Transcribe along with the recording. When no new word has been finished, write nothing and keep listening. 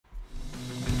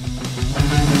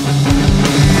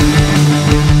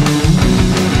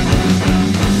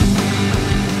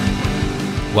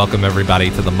Welcome everybody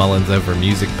to the Mullins Over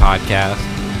Music Podcast.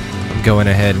 I'm going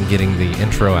ahead and getting the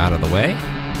intro out of the way.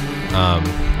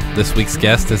 This week's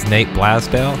guest is Nate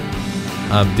Blasdell.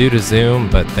 Due to Zoom,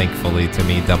 but thankfully to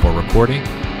me double recording,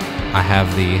 I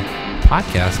have the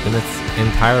podcast in its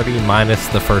entirety minus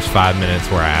the first 5 minutes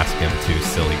where I ask him 2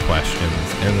 silly questions.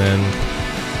 And then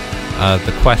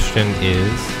the question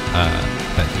is,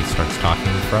 that he starts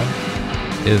talking from,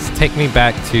 is take me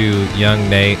back to young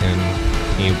Nate, and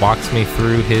he walks me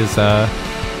through his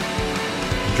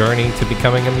journey to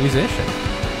becoming a musician.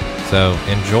 So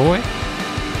enjoy.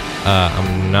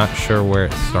 I'm not sure where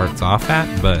it starts off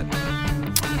at, but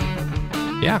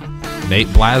yeah, Nate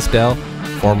Blasdell,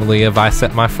 formerly of I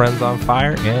Set My Friends on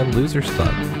Fire and Losers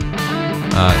Club.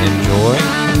 Enjoy,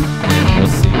 and we'll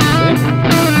see you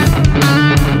soon.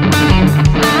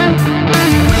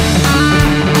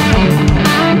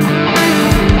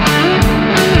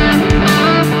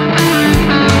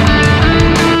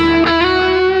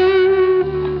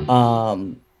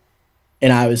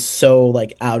 And I was so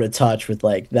like out of touch with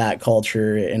like that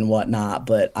culture and whatnot,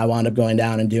 but I wound up going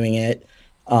down and doing it.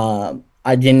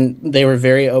 They were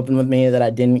very open with me that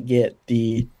I didn't get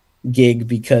the gig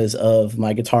because of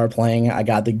my guitar playing. I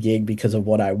got the gig because of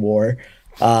what I wore.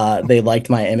 They liked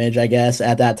my image, I guess,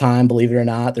 at that time. Believe it or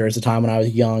not, there was a time when I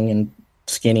was young and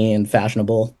skinny and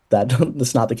fashionable.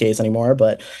 That's not the case anymore,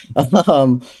 but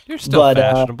You're still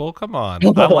fashionable. Come on.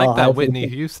 I like that Whitney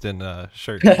Houston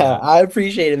shirt. I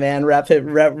appreciate it, man. Rep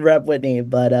Whitney.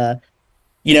 But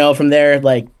from there,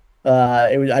 like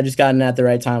I just got in at the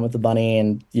right time with the bunny,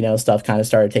 and stuff kind of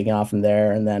started taking off from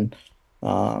there. And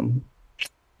then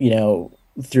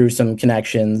through some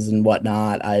connections and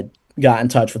whatnot, I got in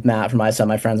touch with Matt from I Set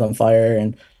My Friends on Fire,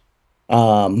 and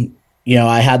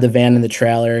I had the van and the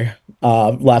trailer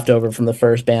left over from the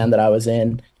first band that I was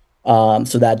in.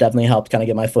 So that definitely helped kind of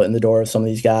get my foot in the door with some of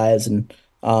these guys. And,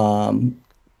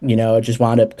 it just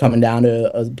wound up coming down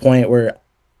to a point where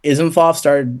ISMFOF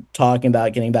started talking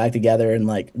about getting back together in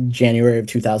like January of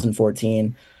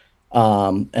 2014.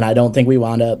 And I don't think we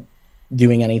wound up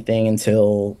doing anything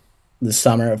until the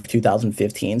summer of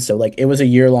 2015. So like it was a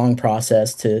year-long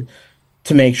process to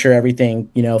make sure everything,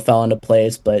 fell into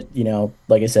place. But,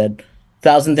 like I said,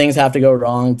 1,000 things have to go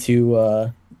wrong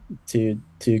to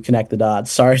connect the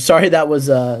dots. Sorry that was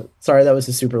a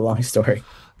super long story.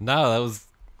 No,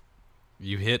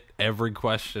 you hit every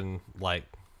question. Like,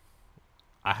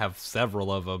 I have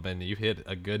several of them, and you hit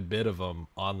a good bit of them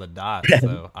on the dot.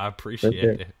 So I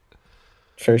appreciate it.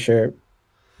 For sure.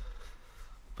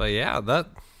 But yeah, that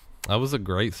was a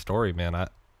great story, man. I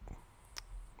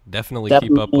definitely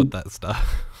keep up with that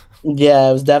stuff. Yeah,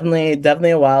 it was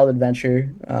definitely a wild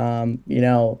adventure.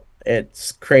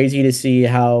 It's crazy to see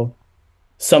how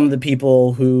some of the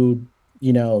people who,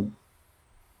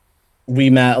 we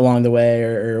met along the way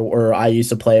or I used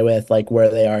to play with, like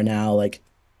where they are now. Like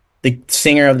the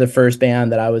singer of the first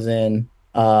band that I was in,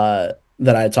 that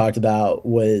I talked about,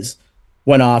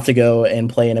 went off to go and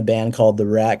play in a band called the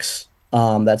Rex,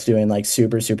 that's doing like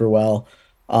super, super well.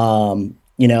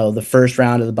 The first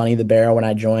round of the Bunny the Bear, when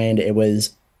I joined, it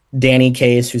was Danny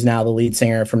Case, who's now the lead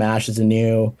singer from Ashes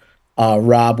Anew,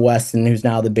 Rob Weston, who's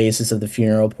now the bassist of the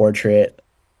Funeral Portrait,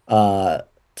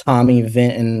 Tommy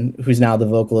Vinton, who's now the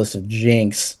vocalist of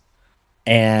Jinx,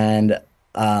 and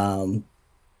they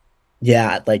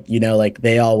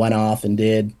all went off and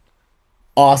did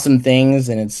awesome things,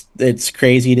 and it's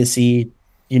crazy to see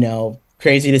the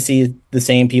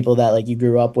same people that like you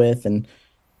grew up with and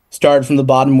started from the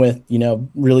bottom with,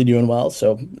 really doing well.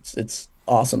 So it's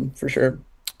awesome for sure.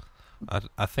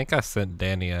 I think I sent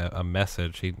Danny a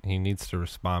message. He needs to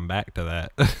respond back to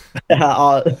that.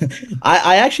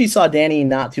 I actually saw Danny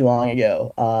not too long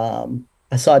ago.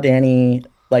 I saw Danny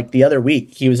like the other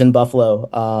week. He was in Buffalo,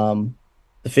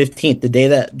 the 15th, the day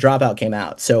that Dropout came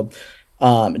out. So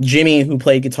Jimmy, who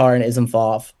played guitar in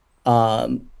ISMFOF,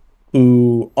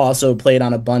 who also played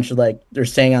on a bunch of they're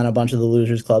staying on a bunch of the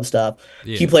Losers Club stuff.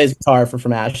 Yeah. He plays guitar for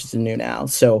From Ashes to New now.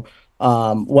 So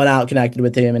went out, connected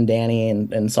with him and Danny,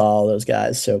 and saw all those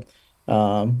guys. So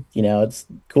it's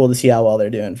cool to see how well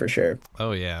they're doing for sure.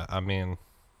 Oh yeah, I mean,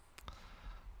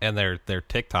 and their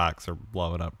TikToks are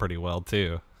blowing up pretty well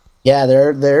too. Yeah, they're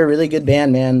a really good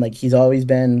band, man. Like he's always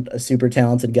been a super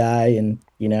talented guy, and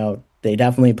they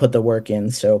definitely put the work in.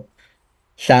 So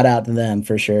shout out to them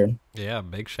for sure. Yeah,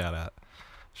 big shout out.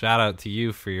 Shout out to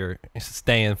you for your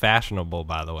staying fashionable,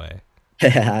 by the way.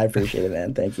 I appreciate it,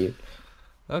 man. Thank you.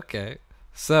 Okay.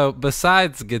 So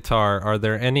besides guitar, are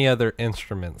there any other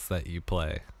instruments that you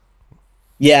play?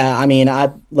 Yeah, I mean,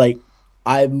 I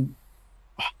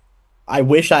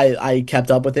wish I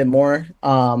kept up with it more.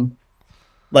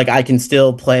 like I can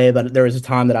still play, but there was a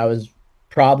time that I was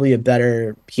probably a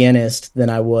better pianist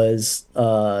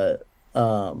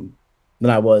um than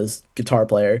I was guitar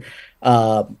player.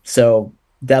 So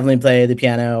definitely play the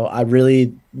piano. I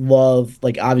really love,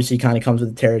 like, obviously kind of comes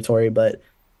with the territory, but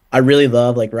I really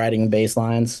love like writing bass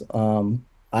lines.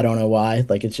 I don't know why.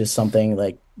 Like it's just something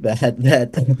like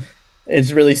that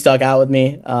it's really stuck out with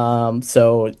me.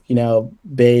 So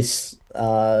bass,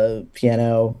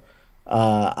 piano.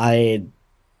 I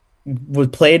was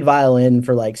played violin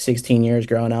for like 16 years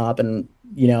growing up, and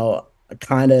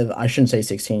kind of, I shouldn't say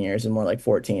 16 years and more like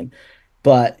 14,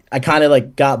 but I kind of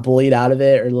like got bullied out of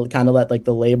it, or kind of let like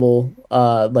the label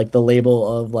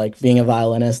of like being a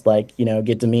violinist, like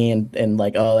get to me, and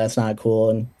like, oh, that's not cool,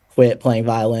 and quit playing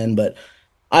violin. But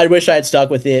I wish I had stuck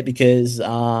with it because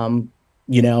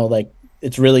like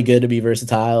it's really good to be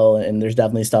versatile, and there's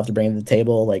definitely stuff to bring to the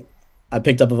table. Like I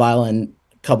picked up a violin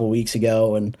a couple weeks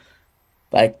ago, and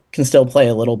I can still play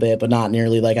a little bit, but not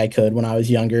nearly like I could when I was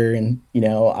younger. And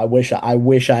I wish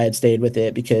I had stayed with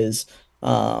it because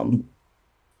um,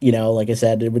 like I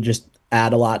said, it would just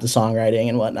add a lot to songwriting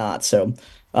and whatnot. So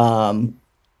um,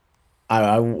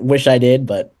 I wish I did,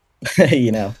 but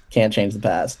can't change the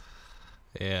past.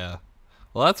 Yeah.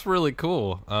 Well, that's really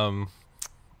cool.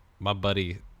 My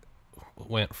buddy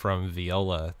went from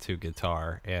viola to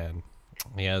guitar, and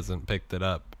he hasn't picked it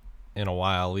up in a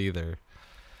while either.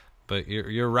 But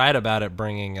you're right about it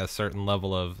bringing a certain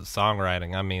level of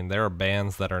songwriting. I mean, there are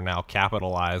bands that are now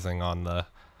capitalizing on the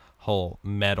whole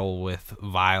metal with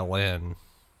violin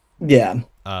Yeah,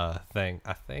 thing.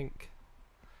 I think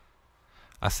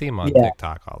I see them on yeah,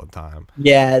 TikTok all the time.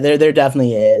 yeah. There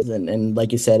definitely is, and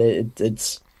like you said,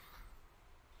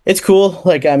 it's cool.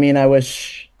 Like I mean, I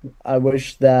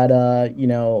wish that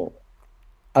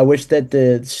I wish that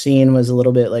the scene was a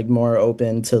little bit like more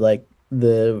open to like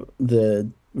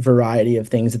the variety of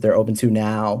things that they're open to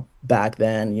now. Back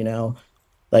then,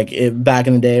 like back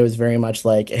in the day, it was very much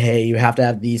like, hey, you have to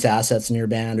have these assets in your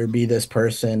band or be this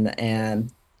person,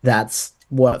 and that's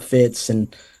what fits.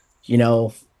 And you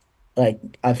know, like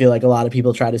I feel like a lot of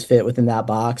people try to fit within that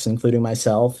box, including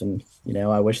myself. And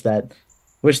I wish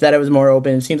that it was more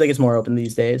open. It seems like it's more open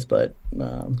these days, but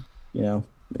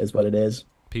is what it is.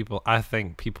 I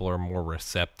think people are more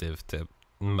receptive to,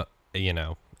 you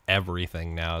know,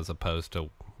 everything now as opposed to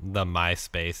the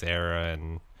MySpace era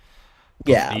and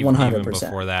Yeah, even 100%.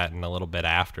 before that and a little bit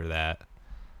after that.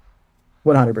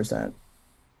 100%.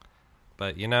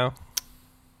 But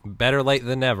better late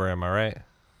than never. Am I right?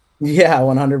 Yeah,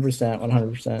 100%.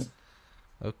 100%.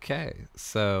 Okay,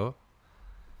 so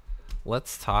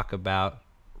let's talk about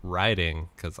writing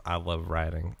because I love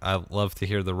writing. I love to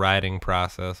hear the writing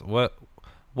process. What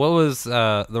was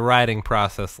the writing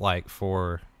process like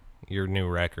for your new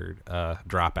record,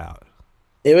 Dropout?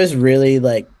 It was really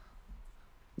like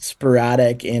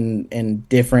sporadic and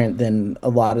different than a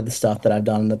lot of the stuff that I've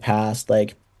done in the past.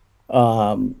 Like,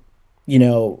 um, you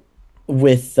know,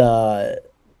 with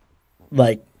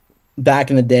like back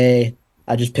in the day,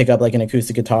 I just pick up like an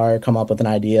acoustic guitar, come up with an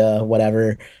idea,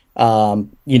 whatever,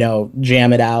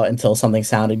 jam it out until something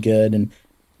sounded good. And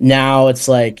now it's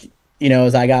like,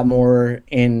 as I got more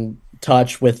in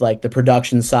touch with like the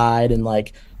production side and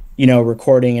like,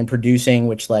 recording and producing,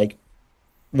 which like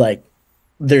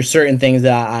there's certain things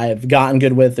that I've gotten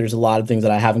good with. There's a lot of things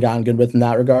that I haven't gotten good with in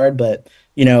that regard. But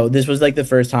this was like the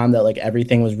first time that like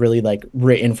everything was really like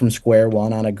written from square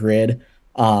one on a grid,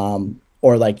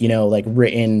 or like like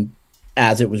written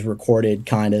as it was recorded,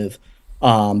 kind of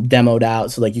demoed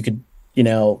out. So like you could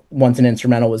once an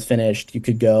instrumental was finished, you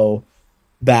could go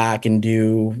back and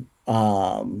do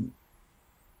find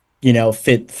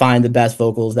the best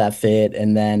vocals that fit,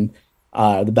 and then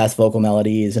the best vocal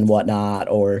melodies and whatnot,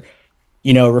 or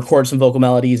record some vocal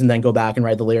melodies and then go back and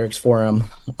write the lyrics for them.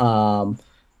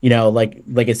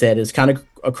 Like I said, it's kind of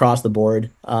across the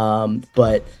board.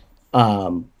 But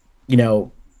um, you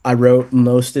know, I wrote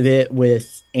most of it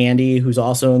with Andy, who's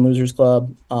also in Losers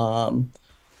Club.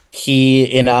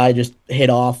 He and I just hit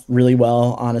off really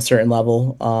well on a certain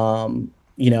level.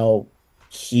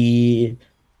 He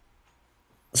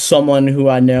someone who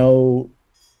I know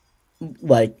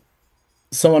like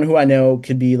someone who I know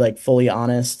could be like fully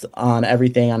honest on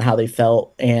everything, on how they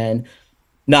felt, and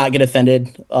not get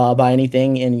offended by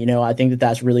anything. And I think that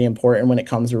that's really important when it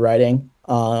comes to writing.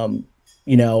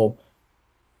 You know,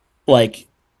 like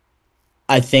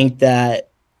I think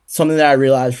that something that I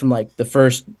realized from like the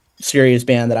first serious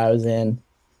band that I was in,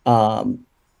 um,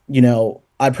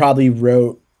 I probably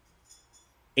wrote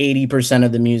 80%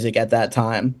 of the music at that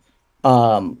time.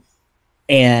 Um,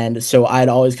 and so I'd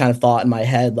always kind of thought in my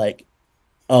head, like,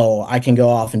 oh, I can go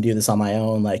off and do this on my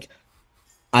own. Like,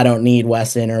 I don't need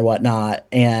Weston or whatnot.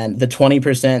 And the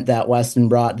 20% that Weston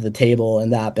brought to the table in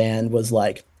that band was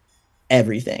like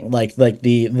everything. Like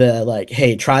the like,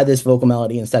 hey, try this vocal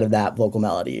melody instead of that vocal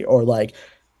melody, or like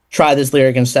try this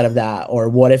lyric instead of that, or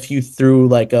what if you threw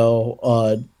like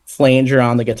a flanger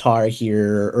on the guitar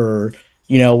here, or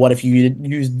what if you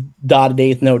used dotted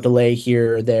eighth note delay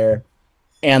here or there.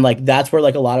 And like that's where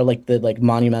like a lot of like the like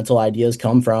monumental ideas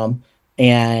come from.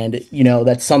 And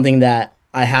that's something that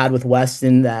I had with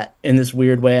Weston, that in this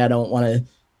weird way I don't want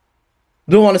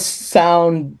to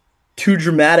sound too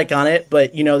dramatic on it,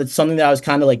 but that's something that I was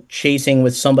kind of like chasing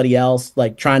with somebody else,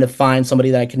 like trying to find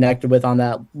somebody that I connected with on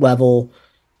that level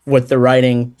with the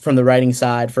writing, from the writing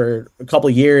side, for a couple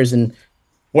of years. And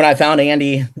when I found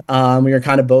Andy, we were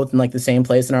kind of both in like the same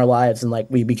place in our lives, and like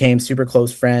we became super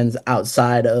close friends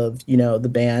outside of the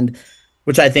band,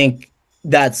 which I think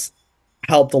that's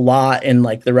helped a lot in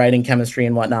like the writing chemistry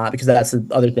and whatnot, because that's the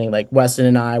other thing. Like Weston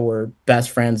and I were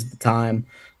best friends at the time,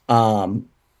 um,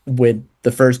 with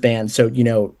the first band. So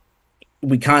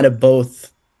we kind of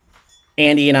both,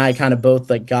 Andy and I kind of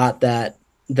both like got that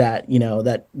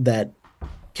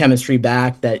chemistry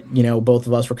back that both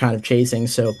of us were kind of chasing.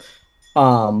 So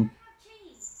um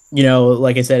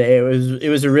like I said, it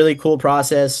was a really cool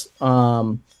process.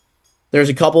 There's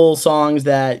a couple songs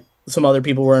that some other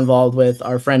people were involved with.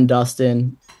 Our friend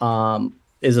Dustin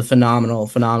is a phenomenal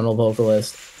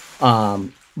vocalist.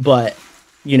 But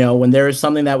when there was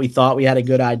something that we thought we had a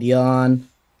good idea on,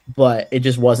 but it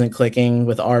just wasn't clicking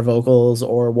with our vocals,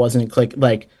 or wasn't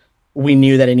like we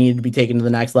knew that it needed to be taken to the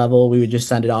next level, we would just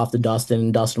send it off to Dustin,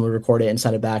 and Dustin would record it and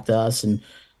send it back to us. And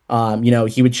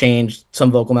he would change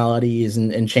some vocal melodies,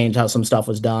 and change how some stuff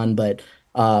was done. But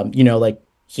like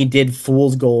he did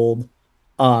Fool's Gold,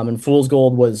 and Fool's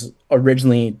Gold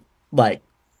like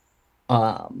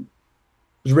um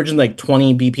was originally like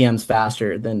 20 BPMs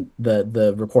faster than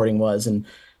the recording was. And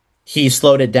he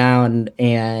slowed it down,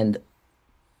 and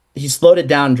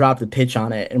dropped the pitch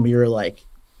on it, and we were like,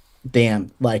 damn,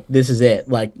 like this is it.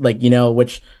 Like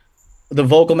which the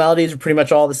vocal melodies are pretty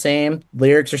much all the same.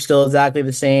 Lyrics are still exactly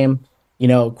the same.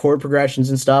 Chord progressions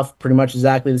and stuff pretty much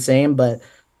exactly the same. But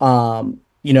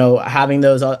having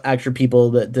those extra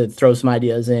people that throw some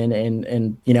ideas in,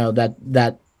 and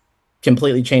that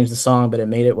completely changed the song, but it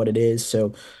made it what it is.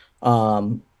 So,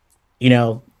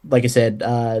 like I said,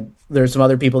 there's some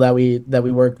other people that we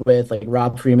worked with, like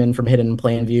Rob Freeman from Hidden in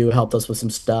Plain View helped us with some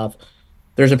stuff.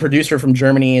 There's a producer from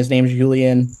Germany. His name's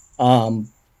Julian.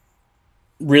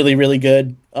 Really, really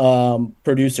good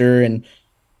producer. And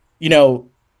you know,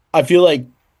 I feel like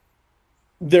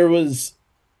there was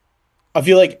I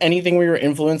feel like anything we were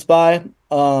influenced by,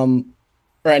 or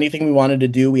anything we wanted to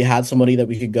do, we had somebody that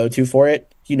we could go to for it.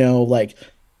 Like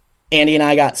Andy and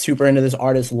I got super into this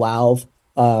artist Lauv,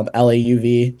 Lauv,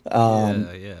 Yeah,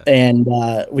 yeah, and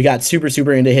we got super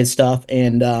super into his stuff.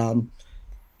 And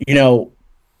you know,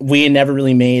 we had never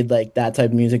really made like that type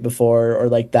of music before, or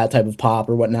like that type of pop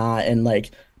or whatnot. And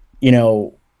like, you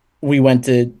know, we went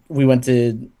to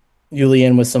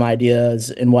Julian with some ideas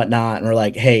and whatnot, and we're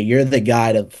like, hey, you're the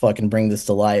guy to fucking bring this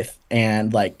to life.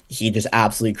 And like he just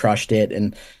absolutely crushed it,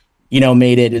 and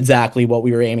made it exactly what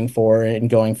we were aiming for and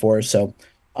going for. So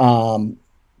um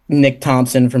Nick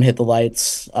Thompson from Hit the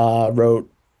Lights wrote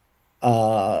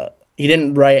he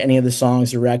didn't write any of the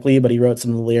songs directly, but he wrote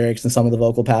some of the lyrics and some of the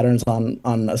vocal patterns on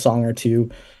a song or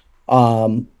two.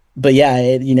 But yeah,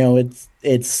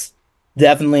 it's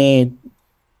definitely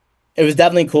it was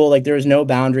definitely cool. Like there was no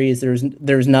boundaries.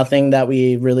 There was nothing that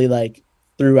we really like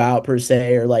threw out per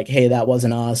se, or like, hey, that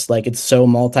wasn't us. Like it's so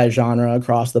multi-genre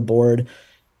across the board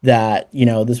that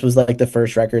this was like the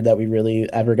first record that we really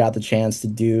ever got the chance to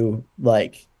do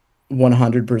like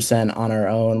 100% on our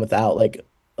own, without like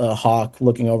a hawk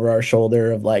looking over our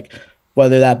shoulder, of like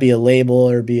whether that be a label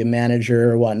or be a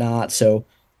manager or whatnot. So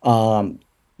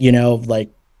like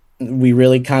we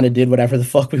really kind of did whatever the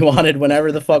fuck we wanted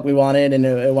whenever the fuck we wanted, and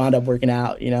it wound up working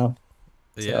out. yeah.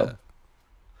 So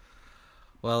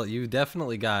Well, you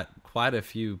definitely got quite a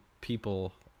few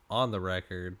people on the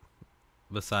record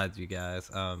besides you guys.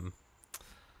 I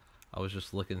was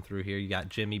just looking through here. You got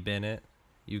Jimmy Bennett.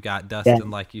 You got yeah. Dustin,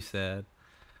 like you said.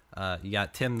 You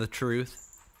got Tim the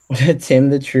Truth, Tim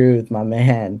the Truth, my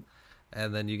man.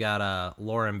 and then you got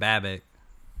Lauren Babbitt.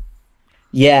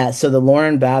 Yeah, so the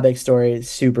Lauren Babick story is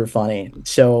super funny.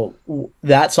 So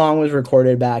that song was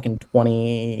recorded back in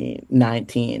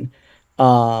 2019.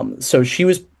 So she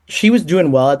was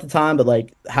doing well at the time, but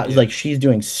like how Yeah. like she's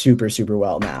doing super super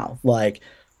well now. Like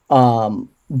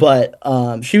but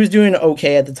she was doing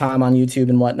okay at the time on YouTube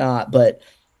and whatnot. But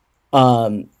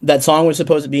that song was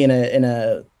supposed to be in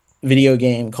a video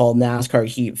game called NASCAR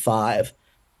Heat 5.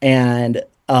 and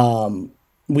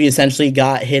we essentially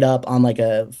got hit up on like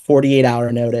a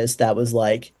 48-hour notice that was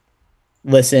like,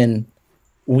 listen,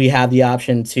 we have the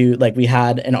option to, like, we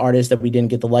had an artist that we didn't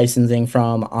get the licensing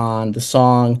from on the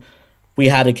song. We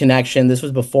had a connection. This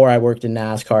was before I worked in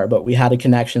NASCAR, but we had a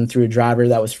connection through a driver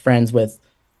that was friends with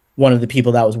one of the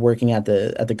people that was working at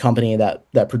the company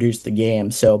that produced the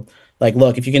game. So, like,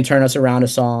 look, if you can turn us around a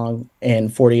song in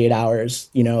 48 hours,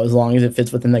 you know, as long as it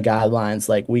fits within the guidelines,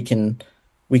 like, we can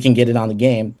get it on the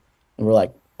game. And we're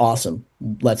like, awesome,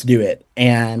 let's do it.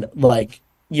 And like,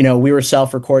 you know, we were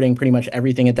self-recording pretty much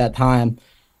everything at that time.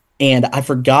 And I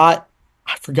forgot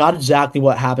exactly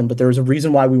what happened, but there was a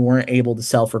reason why we weren't able to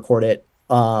self-record it.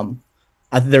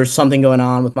 There's something going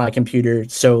on with my computer.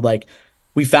 So like,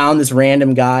 we found this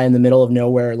random guy in the middle of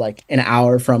nowhere, like an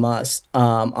hour from us,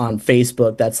 on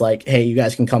Facebook. That's like, hey, you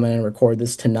guys can come in and record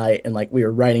this tonight. And like, we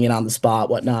were writing it on the spot,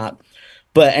 whatnot.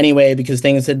 But anyway, because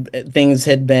things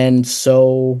had been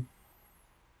so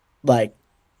like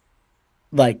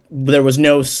there was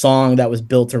no song that was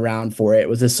built around for it. It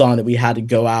was a song that we had to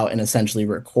go out and essentially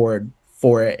record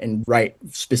for it and write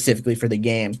specifically for the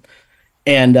game.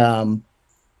 And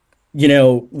you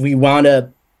know, we wound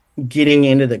up getting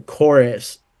into the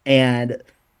chorus, and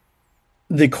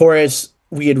the chorus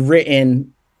we had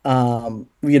written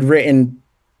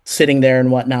sitting there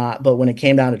and whatnot, but when it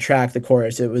came down to track the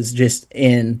chorus, it was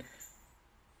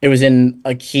in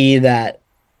a key that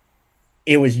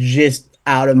it was just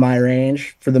out of my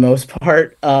range for the most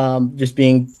part. Just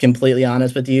being completely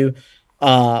honest with you.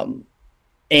 Um,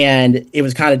 and it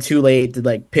was kind of too late to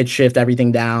like pitch shift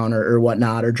everything down or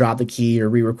whatnot, or drop the key or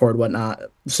re-record whatnot.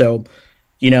 So,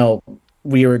 you know,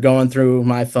 we were going through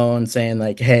my phone saying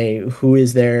like, hey, who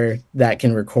is there that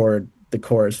can record the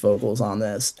chorus vocals on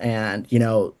this? And, you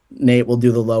know, Nate will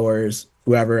do the lowers,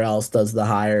 whoever else does the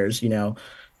higher, you know.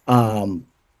 Um,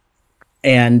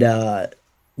 and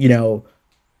you know,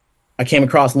 I came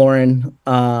across Lauren.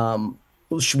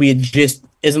 We had just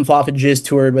Ismfoff had just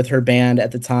toured with her band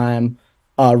at the time,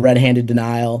 Red Handed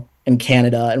Denial in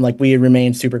Canada, and like we had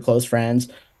remained super close friends.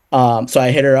 So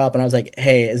I hit her up and I was like,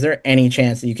 "Hey, is there any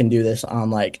chance that you can do this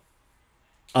on like,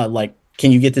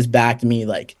 can you get this back to me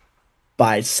like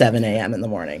by 7 a.m. in the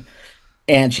morning?"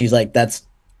 And she's like, "That's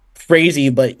crazy,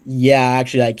 but yeah,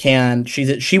 actually I can."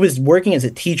 She was working as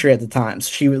a teacher at the time.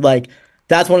 So she was like,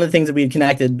 that's one of the things that we had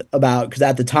connected about, because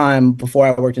at the time before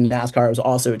I worked in NASCAR, I was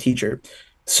also a teacher.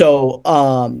 So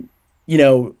you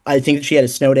know, I think that she had a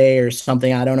snow day or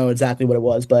something. I don't know exactly what it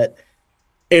was, but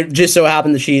it just so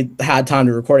happened that she had time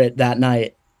to record it that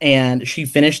night. And she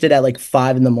finished it at like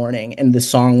 5 in the morning, and the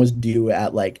song was due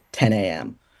at like 10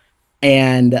 a.m.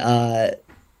 And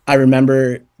I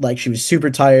remember like she was super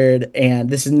tired, and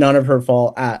this is none of her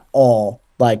fault at all.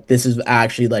 Like, this is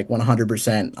actually like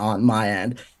 100% on my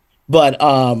end. But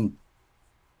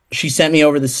she sent me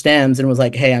over the stems and was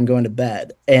like, "Hey, I'm going to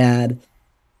bed." And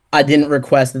I didn't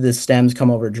request that the stems come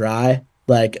over dry,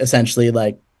 like essentially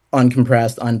like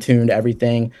uncompressed, untuned,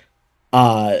 everything.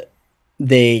 Uh,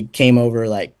 they came over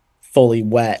like fully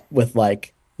wet with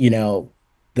like, you know,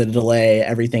 the delay,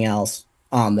 everything else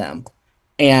on them.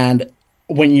 And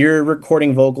when you're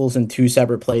recording vocals in two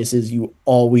separate places, you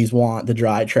always want the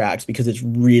dry tracks because it's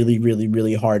really, really,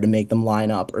 really hard to make them line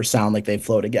up or sound like they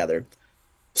flow together.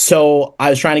 So I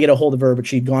was trying to get a hold of her, but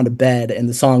she'd gone to bed, and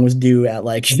the song was due at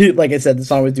like like I said, the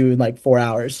song was due in like 4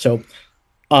 hours. So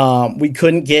we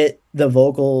couldn't get the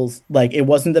vocals, like it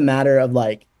wasn't the matter of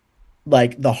like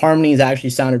the harmonies actually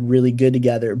sounded really good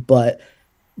together, but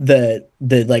the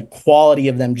like quality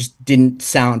of them just didn't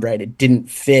sound right. It didn't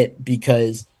fit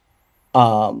because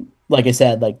like I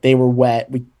said, like they were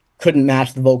wet. We couldn't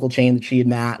match the vocal chain that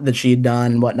she had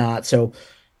done and whatnot. So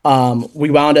we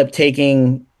wound up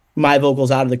taking my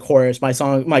vocals out of the chorus. My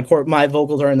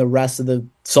vocals are in the rest of the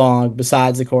song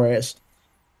besides the chorus.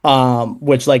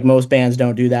 Which like most bands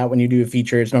don't do that when you do a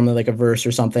feature. It's normally like a verse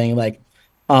or something like,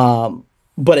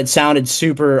 but it sounded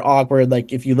super awkward.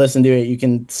 Like if you listen to it, you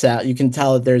can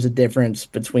tell that there's a difference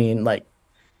between like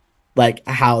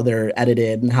how they're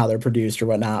edited and how they're produced or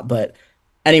whatnot. But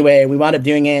anyway, we wound up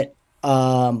doing it.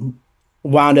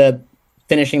 Wound up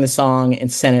finishing the song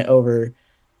and sent it over.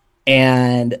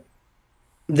 And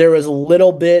there was a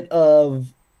little bit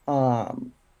of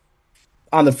on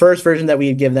the first version that we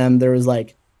had give them, there was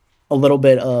like a little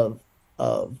bit of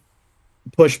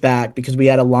pushback because we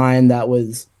had a line that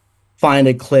was find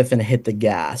a cliff and hit the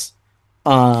gas.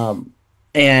 Um,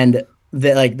 and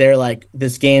they're like,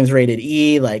 this game's rated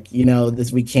E, like, you know,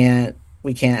 this we can't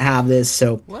have this.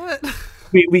 So What?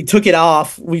 we took it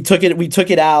off. We took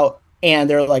it out, and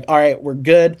they're like, all right, we're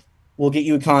good. We'll get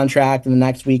you a contract in the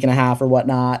next week and a half or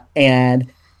whatnot.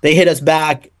 And they hit us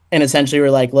back and essentially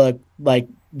were like, look, like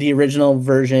the original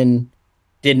version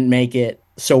didn't make it,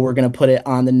 so we're gonna put it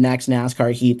on the next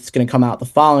NASCAR heat that's gonna come out the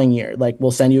following year. Like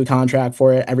we'll send you a contract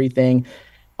for it, everything.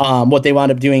 What they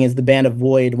wound up doing is the band of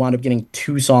Void wound up getting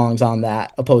two songs on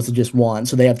that opposed to just one.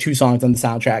 So they have two songs on the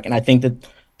soundtrack, and I think that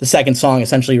the second song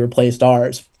essentially replaced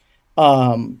ours.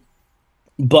 Um,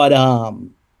 but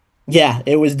yeah,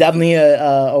 it was definitely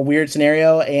a weird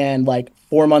scenario. And like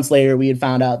 4 months later, we had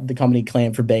found out the company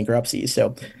claimed for bankruptcy.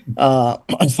 So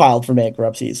filed for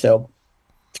bankruptcy. So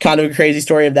it's kind of a crazy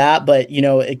story of that. But you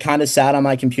know, it kind of sat on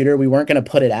my computer. We weren't going to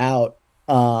put it out.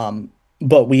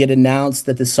 But we had announced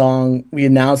that we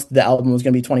announced the album was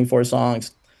going to be 24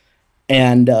 songs.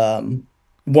 And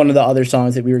one of the other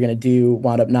songs that we were going to do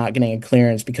wound up not getting a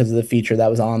clearance because of the feature that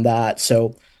was on that.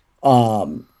 So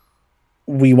um,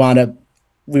 we wound up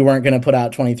we weren't going to put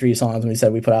out 23 songs and we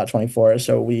said we put out 24,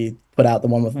 so we put out the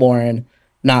one with Lauren,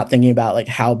 not thinking about like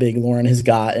how big Lauren has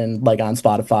gotten like on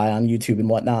Spotify, on YouTube and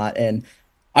whatnot. And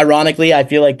ironically, I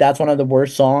feel like that's one of the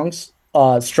worst songs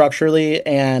structurally,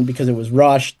 and because it was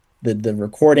rushed, the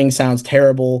recording sounds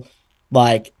terrible,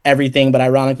 like everything. But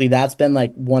ironically, that's been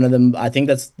like one of them. I think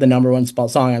that's the number one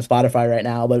song on Spotify right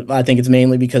now, but I think it's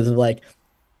mainly because of like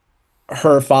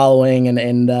her following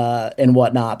and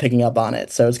whatnot picking up on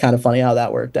it. So it's kind of funny how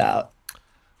that worked out.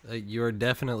 You're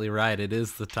definitely right. It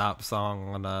is the top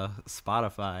song on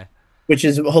Spotify. Which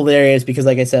is hilarious because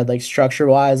like I said, like structure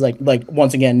wise, like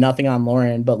once again, nothing on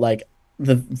Lauren, but like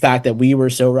the fact that we were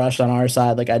so rushed on our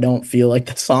side, like I don't feel like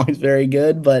the song is very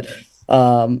good. But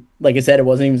like I said, it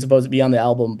wasn't even supposed to be on the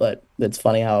album, but it's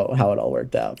funny how it all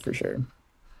worked out for sure.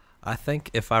 I think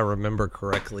if I remember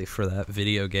correctly for that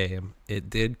video game, it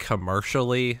did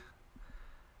commercially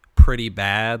pretty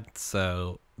bad.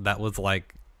 So that was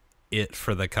like it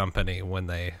for the company when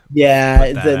they Yeah,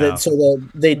 put that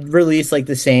out. they released like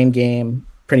the same game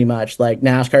pretty much. Like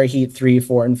NASCAR Heat 3,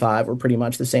 4, and 5 were pretty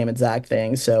much the same exact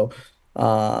thing. So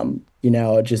you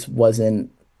know, it just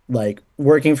wasn't like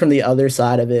working from the other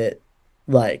side of it,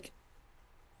 like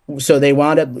so they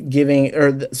wound up giving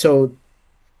so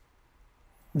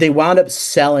they wound up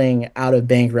selling out of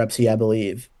bankruptcy, I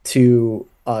believe, to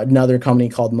another company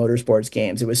called Motorsports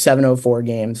Games. It was 704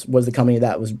 Games was the company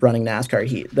that was running NASCAR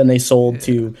Heat. Then they sold Yeah.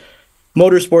 to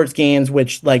Motorsports Games,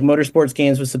 which like Motorsports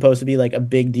Games was supposed to be like a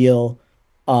big deal.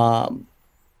 Um,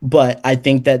 but I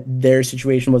think that their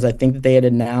situation was I think that they had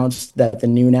announced that the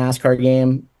new NASCAR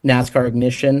game, NASCAR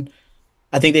Ignition,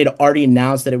 I think they'd already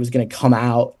announced that it was going to come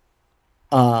out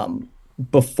um,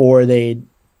 before they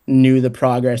knew the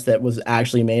progress that was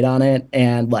actually made on it.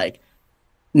 And like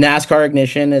NASCAR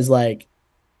Ignition is like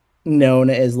known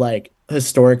as like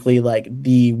historically like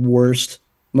the worst,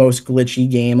 most glitchy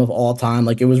game of all time.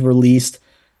 Like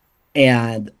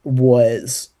and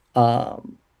was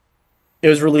it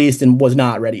was released and was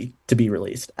not ready to be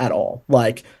released at all.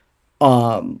 Like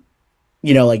um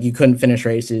you know, like you couldn't finish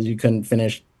races, you couldn't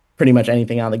finish pretty much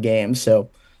anything on the game. So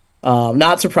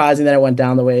not surprising that it went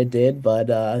down the way it did,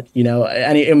 but you know,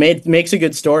 and makes a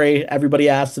good story. Everybody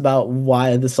asks about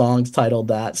why the song's titled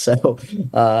that, so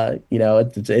you know,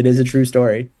 it is a true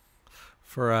story.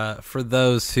 For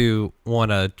those who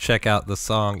want to check out the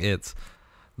song, it's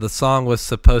the song was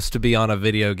supposed to be on a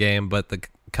video game, but the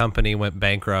company went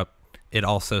bankrupt. It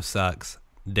also sucks.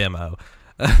 Demo,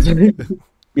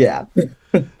 Yeah.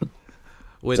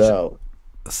 which So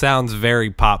sounds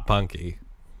very pop punky.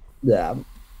 yeah.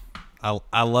 The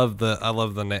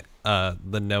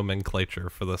nomenclature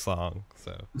for the song.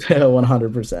 So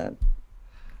 100%.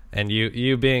 and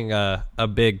you being a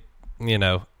big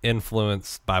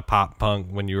influenced by pop punk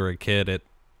when you were a kid, it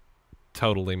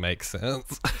totally makes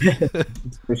sense.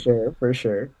 For sure, for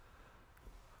sure.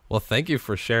 Well, thank you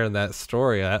for sharing that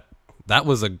story. That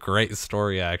was a great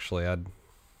story, actually. I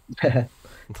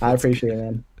Let's appreciate it,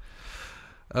 man.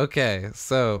 Okay,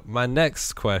 so my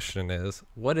next question is,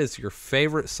 what is your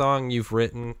favorite song you've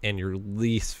written and your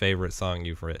least favorite song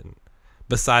you've written?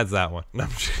 Besides that one. No,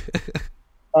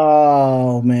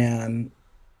 Oh man,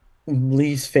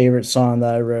 least favorite song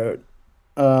that I wrote.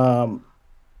 Um,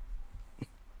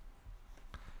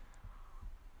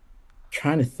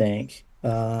 Trying to think.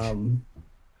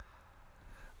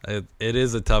 it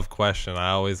is a tough question.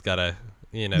 I always gotta,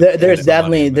 keep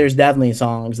somebody in there. There's definitely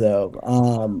songs though.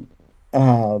 Um,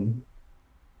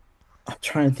 I'm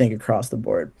trying to think across the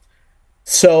board.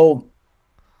 So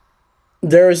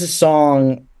there is a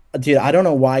song, dude. I don't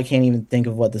know why I can't even think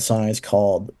of what the song is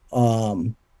called.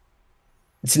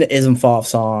 It's an ISMFOF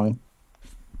song.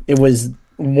 It was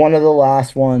one of the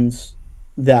last ones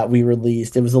that we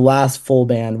released. It was the last full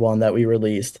band one that we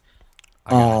released.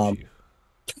 I got Um, you.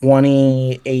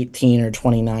 2018 or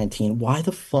 2019. Why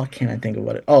the fuck can't I think of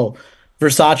what it? Oh,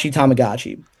 Versace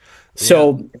Tamagotchi. Yeah.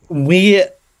 So we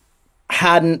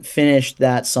hadn't finished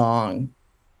that song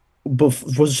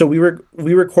before, so we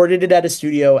recorded it at a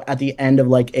studio at the end of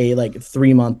like a like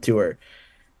 3 month tour,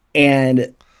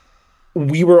 and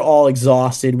we were all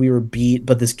exhausted. We were beat,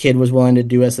 but this kid was willing to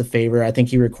do us a favor. I think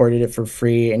he recorded it for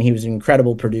free, and he was an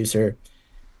incredible producer.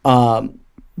 Um,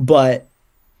 but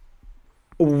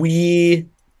we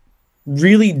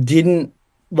really didn't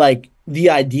like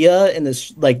the idea and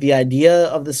this like the idea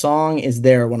of the song is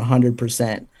there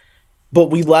 100%, but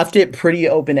we left it pretty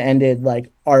open ended.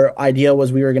 Like our idea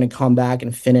was we were going to come back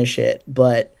and finish it,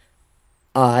 but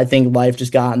I think life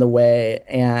just got in the way,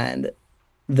 and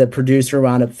the producer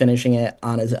wound up finishing it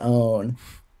on his own.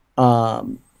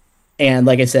 Um, and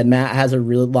like I said, Matt has a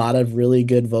real lot of really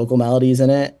good vocal melodies in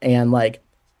it, and like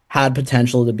had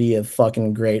potential to be a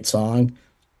fucking great song.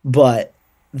 But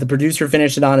the producer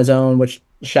finished it on his own, which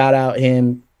shout out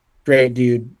him, great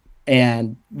dude,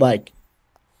 and like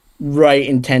right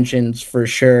intentions for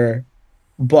sure.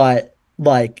 But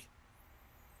like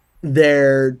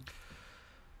there,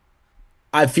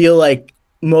 I feel like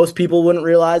most people wouldn't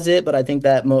realize it, but I think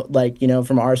that like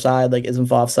from our side, like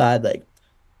ISMFOF side, like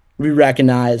we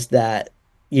recognize that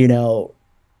you know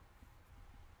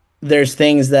there's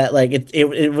things that like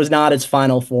it was not its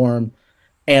final form,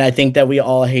 and I think that we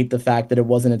all hate the fact that it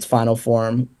wasn't its final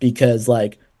form because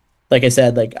like I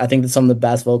said, like I think that some of the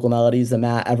best vocal melodies that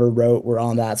Matt ever wrote were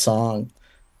on that song,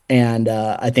 and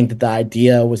I think that the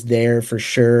idea was there for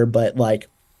sure, but like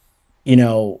you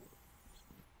know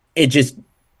it just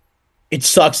it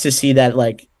sucks to see that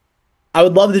like I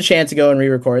would love the chance to go and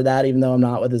re-record that, even though I'm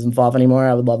not with ISMFOF anymore.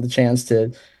 I would love the chance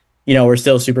to, we're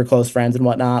still super close friends and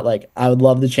whatnot. Like, I would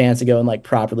love the chance to go and like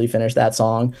properly finish that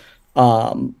song.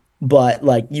 But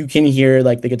like you can hear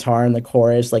like the guitar in the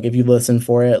chorus. Like if you listen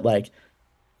for it, like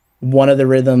one of the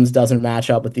rhythms doesn't match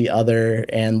up with the other,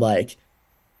 and like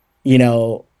you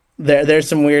know there's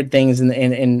some weird things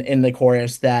in the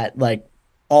chorus that like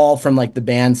all from like the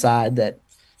band side that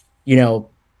you know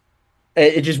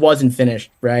it just wasn't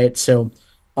finished, right? So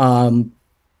um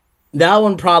that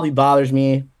one probably bothers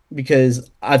me because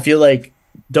I feel like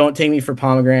Don't Take Me for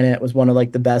Pomegranate was one of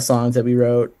like the best songs that we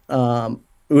wrote.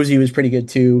 Uzi was pretty good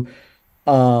too.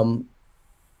 Um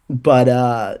but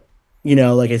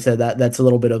like I said, that's a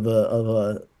little bit of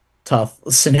a tough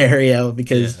scenario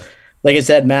because Yeah. like I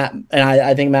said, Matt and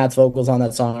I think Matt's vocals on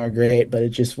that song are great, but it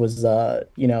just was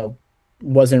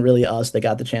wasn't really us that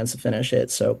got the chance to finish it.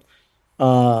 So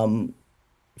um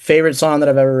favorite song that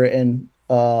I've ever written.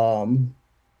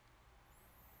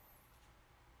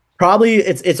 Probably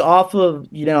it's off of,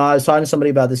 I was talking to somebody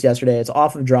about this yesterday. It's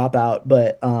off of Dropout,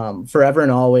 but Forever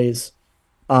and Always.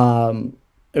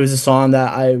 It was a song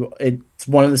that it's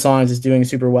one of the songs that's doing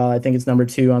super well. I think it's number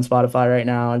 2 on Spotify right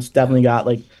now. It's Yeah. definitely got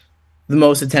like the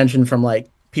most attention from like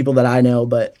people that I know,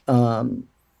 but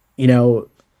you know,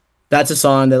 that's a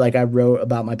song that like I wrote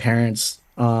about my parents.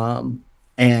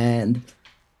 And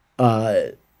uh,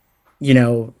 you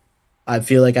know, I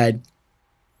feel like I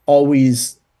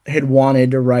always had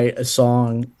wanted to write a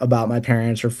song about my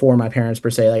parents or for my parents per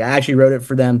se. Like I actually wrote it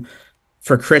for them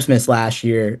for Christmas last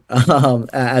year,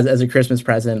 as a Christmas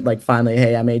present. Like finally,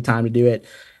 hey, I made time to do it.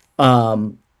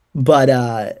 Um, but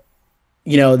that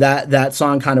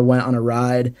song kind of went on a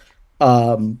ride.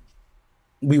 Um,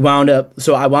 I wound up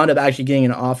actually getting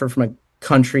an offer from a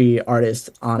country artist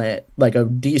on it, like a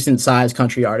decent sized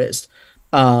country artist.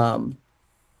 Um,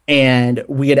 and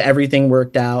we had everything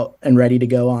worked out and ready to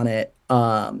go on it.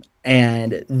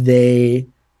 And they,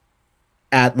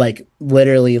 at like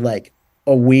literally like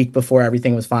a week before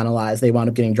everything was finalized, they wound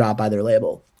up getting dropped by their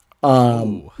label.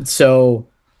 Oh. So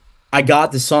I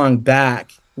got the song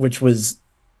back, which was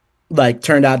like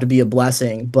turned out to be a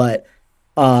blessing. But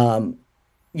um,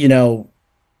 you know,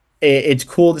 it's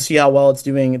cool to see how well it's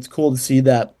doing. It's cool to see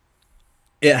that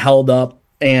it held up,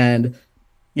 and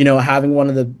having one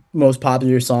of the most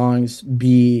popular songs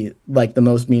be like the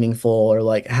most meaningful or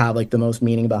like have like the most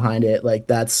meaning behind it. Like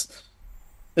that's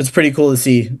it's pretty cool to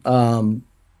see.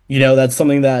 That's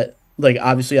something that like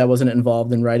obviously I wasn't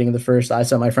involved in writing the first I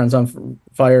Set My Friends on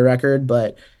Fire record,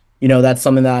 but that's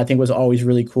something that I think was always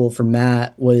really cool for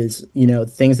Matt was,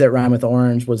 Things That Rhyme with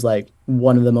Orange was like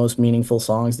one of the most meaningful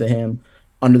songs to him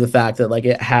under the fact that like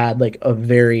it had like a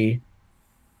very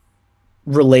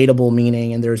relatable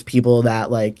meaning, and there's people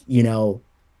that like, people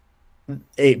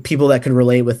that could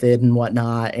relate with it and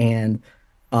whatnot. And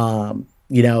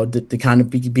to kind of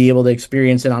be able to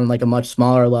experience it on like a much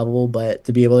smaller level, but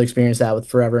to be able to experience that with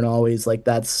Forever and Always, like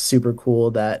that's super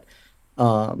cool that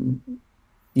um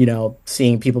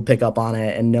seeing people pick up on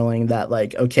it and knowing that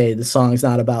like, okay, the song's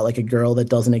not about like a girl that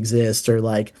doesn't exist or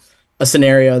like a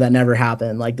scenario that never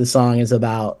happened. Like the song is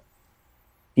about,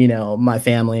 my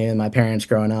family and my parents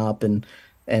growing up and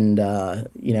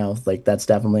like that's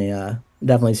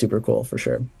definitely super cool for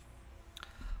sure.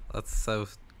 That's so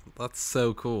that's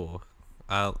so cool.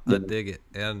 I Yeah. dig it.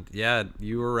 And yeah,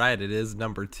 you were right. It is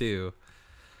number two.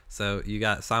 So you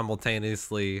got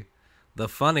simultaneously the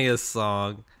funniest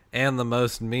song and the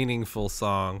most meaningful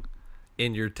song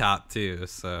in your top two.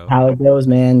 So How it goes,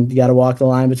 man. You got to walk the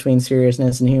line between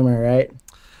seriousness and humor, right?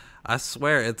 I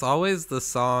swear it's always the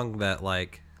song that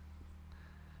like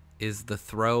is the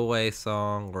throwaway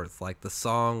song, or it's like the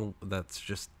song that's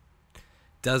just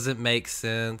doesn't make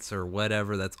sense or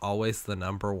whatever. That's always the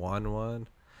number one.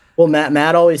 Well,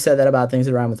 Matt always said that about things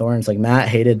that rhyme with orange. Like Matt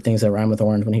hated things that rhyme with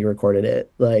orange when he recorded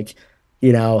it. Like,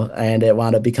 and it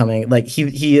wound up becoming like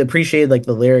he appreciated like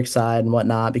the lyric side and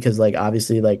whatnot because like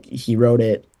obviously like he wrote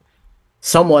it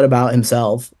somewhat about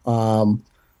himself.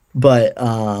 But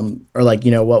or like,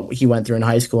 what he went through in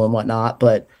high school and whatnot.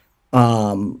 But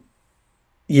um,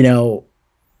 you know,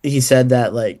 he said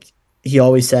that like he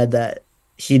always said that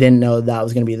he didn't know that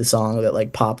was gonna be the song that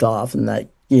like popped off and that,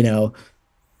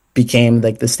 became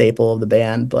like the staple of the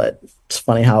band, but it's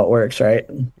funny how it works, right?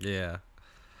 Yeah.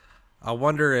 I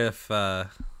wonder if and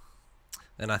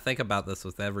I think about this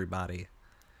with everybody.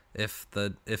 If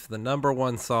the number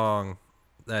one song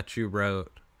that you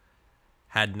wrote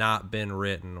had not been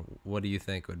written, what do you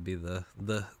think would be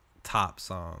the top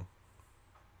song?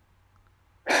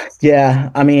 Yeah,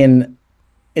 I mean,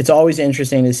 it's always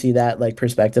interesting to see that like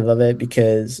perspective of it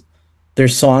because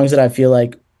there's songs that I feel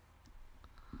like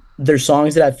there's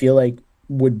songs that I feel like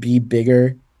would be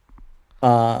bigger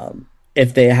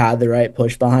if they had the right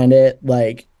push behind it.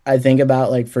 Like I think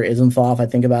about like for Ismfoff, I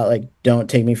think about like Don't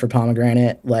Take Me for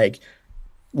Pomegranate. Like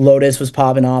Lotus was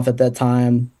popping off at that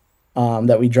time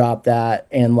that we dropped that.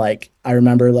 And like I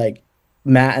remember like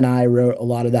Matt and I wrote a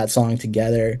lot of that song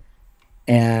together.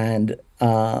 And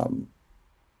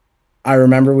I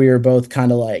remember we were both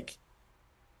kind of like,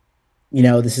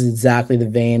 this is exactly the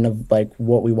vein of like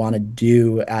what we want to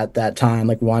do at that time.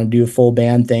 Like we want to do a full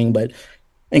band thing, but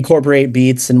incorporate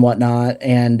beats and whatnot.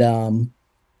 And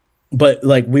but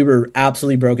like we were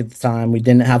absolutely broke at the time. We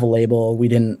didn't have a label. We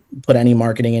didn't put any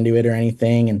marketing into it or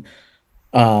anything. And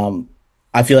um,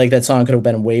 I feel like that song could have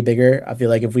been way bigger. I feel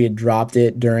like if we had dropped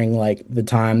it during like the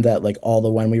time that like all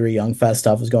the When We Were Young Fest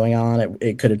stuff was going on,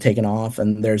 it could have taken off.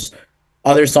 And there's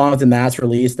other songs that Matt's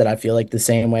released that I feel like the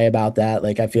same way about that.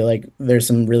 Like I feel like there's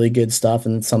some really good stuff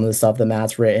and some of the stuff that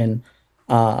Matt's written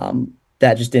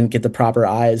that just didn't get the proper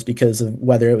eyes because of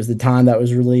whether it was the time that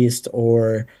was released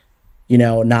or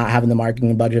not having the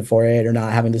marketing budget for it or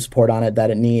not having the support on it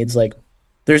that it needs. Like,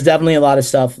 there's definitely a lot of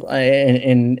stuff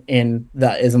in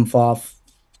the ISMFOF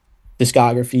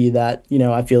discography that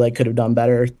I feel like could have done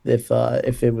better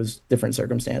if it was different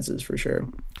circumstances for sure.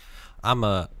 I'm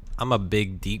a I'm a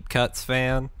big Deep Cuts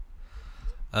fan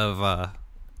of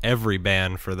every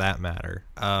band for that matter.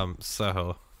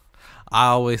 So I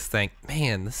always think,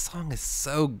 man, this song is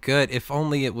so good. If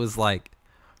only it was like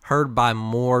heard by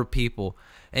more people.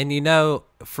 And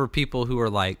for people who are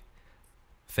like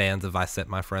fans of I Set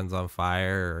My Friends on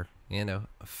Fire, or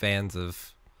fans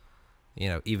of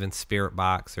even Spirit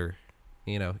Box, or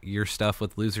your stuff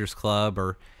with Losers Club,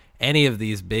 or any of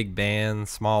these big bands,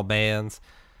 small bands,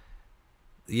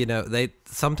 they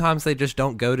sometimes they just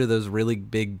don't go to those really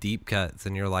big deep cuts,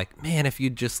 and you're like, man, if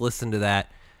you'd just listen to that,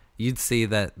 you'd see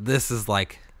that this is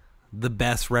like the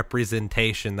best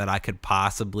representation that I could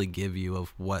possibly give you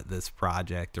of what this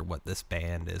project or what this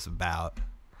band is about.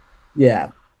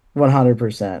 Yeah,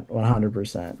 100%,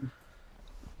 100%,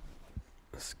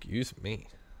 Excuse me.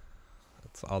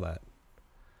 That's all that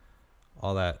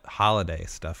holiday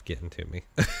stuff getting to me.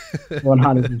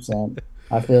 100%.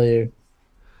 I feel you.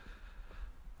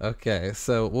 Okay,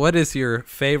 so what is your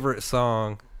favorite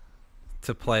song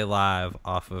to play live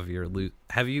off of your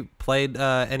have you played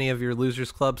any of your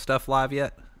Losers Club stuff live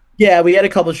yet? Yeah, we had a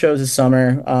couple shows this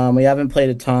summer. We haven't played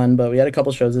a ton, but we had a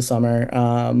couple shows this summer.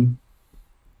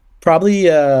 Probably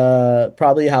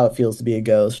How It Feels to Be a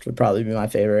Ghost would probably be my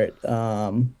favorite.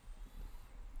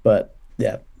 But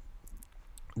yeah,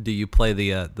 Do you play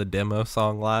the demo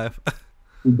song live?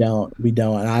 we don't,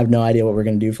 and I have no idea what we're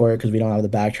gonna do for it because we don't have the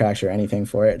backtracks or anything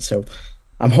for it. So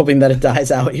I'm hoping that it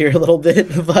dies out here a little bit.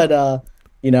 But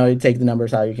you take the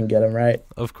numbers how you can get them, right?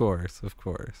 Of course, of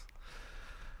course.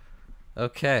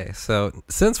 Okay, so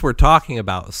since we're talking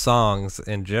about songs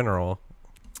in general,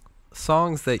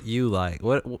 songs that you like,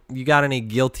 what you got any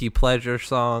guilty pleasure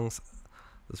songs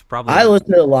It's probably I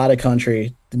listen to a lot of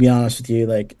country, to be honest with you.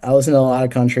 Like I listen to a lot of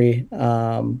country.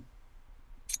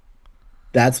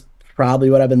 That's probably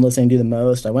what I've been listening to the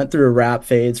most. I went through a rap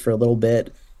phase for a little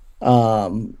bit.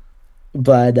 Um,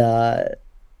 but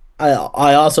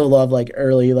I also love like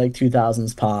early like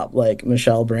 2000s pop, like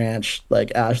Michelle Branch,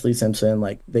 like Ashley Simpson,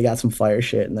 like they got some fire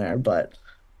shit in there. But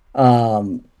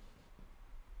um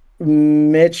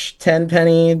Mitch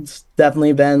Tenpenny's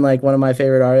definitely been like one of my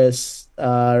favorite artists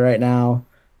right now.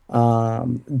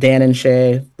 Dan and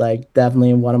Shay, like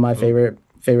definitely one of my oh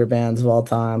favorite bands of all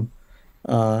time.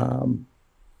 Um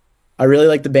I really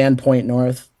like the band Point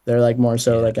North. They're like more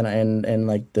so yeah like in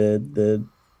like the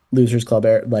Losers Club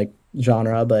like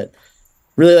genre, but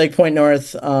really like Point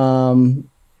North.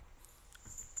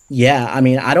 Yeah, I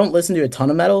mean, I don't listen to a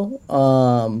ton of metal.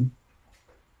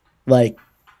 Like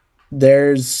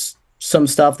there's some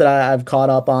stuff that I've caught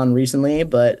up on recently,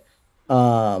 but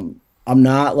I'm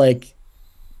not like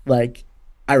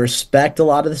I respect a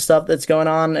lot of the stuff that's going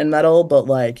on in metal, but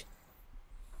like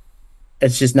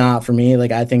it's just not for me.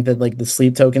 Like I think that like the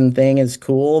Sleep Token thing is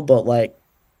cool, but like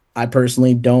I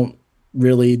personally don't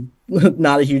really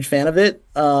not a huge fan of it.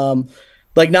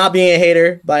 Like not being a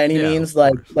hater by any yeah means.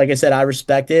 of course Like I said, I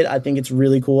respect it. I think it's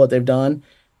really cool what they've done.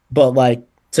 But like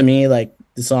to me, like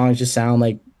the songs just sound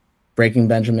like Breaking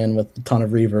Benjamin with a ton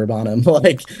of reverb on them.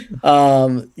 Like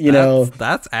you know,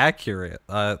 that's accurate.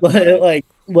 like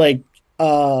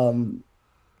um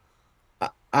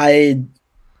I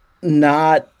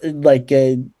not like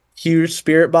a huge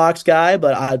Spirit Box guy,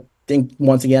 but I think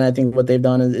once again, I think what they've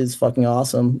done is fucking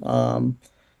awesome.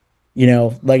 You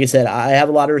know, like I said, I have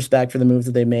a lot of respect for the moves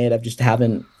that they made. I've just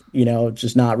haven't, you know,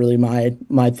 just not really my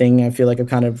thing. I feel like I've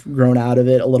kind of grown out of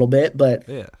it a little bit, but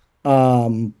Yeah,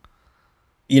 um,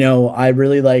 you know, I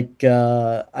really like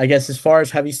I guess as far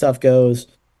as heavy stuff goes,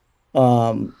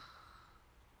 um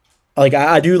like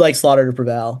I do like Slaughter to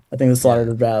Prevail. I think the Slaughter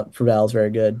yeah. to Prevail is very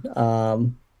good.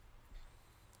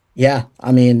 Yeah,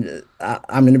 I mean,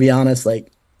 I'm gonna be honest, like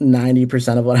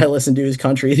 90% of what I listen to is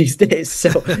country these days.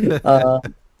 So,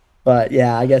 but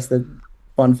yeah, I guess the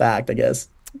fun fact, I guess.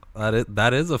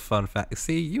 That is a fun fact.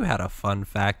 See, you had a fun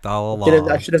fact all I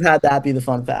along. should have had that be the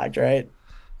fun fact, right?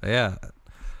 Yeah,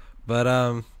 but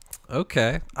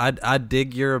okay. I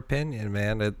dig your opinion,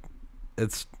 man.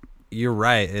 It's you're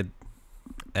right.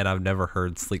 And I've never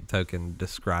heard Sleep Token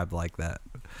described like that.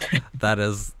 That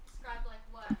is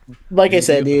Like I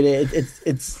said, you. dude,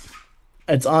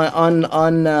 it's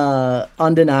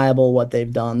undeniable what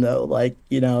they've done though. Like,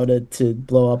 you know, to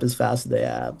blow up as fast as they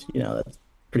have, you know, that's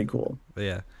pretty cool.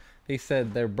 Yeah, he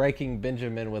said they're breaking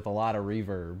Benjamin with a lot of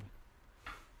reverb.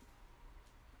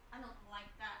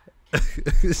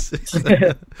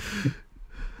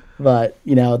 But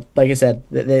you know, like I said,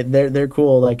 they're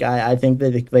cool. Like I think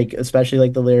that like especially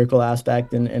like the lyrical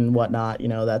aspect and whatnot, you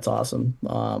know, that's awesome.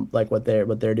 Like what they're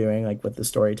doing, like with the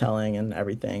storytelling and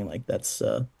everything, like that's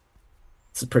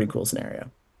it's a pretty cool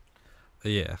scenario.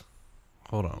 Yeah.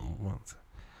 Hold on.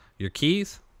 Your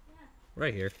keys?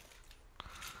 Right here.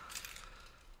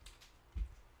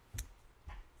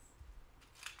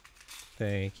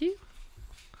 Thank you.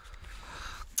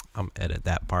 I'm edit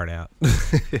that part out.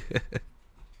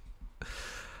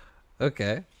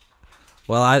 Okay.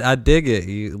 Well, I dig it.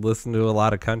 You listen to a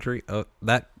lot of country. Oh,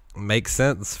 that makes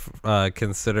sense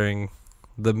considering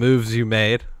the moves you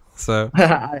made. So,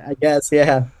 I guess,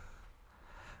 yeah.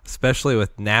 especially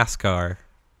with NASCAR.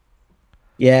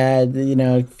 Yeah, you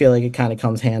know, I feel like it kind of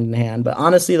comes hand in hand. But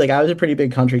honestly, like I was a pretty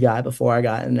big country guy before I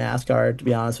got in NASCAR, to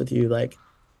be honest with you. Like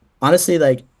honestly,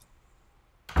 like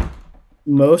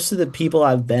most of the people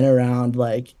I've been around,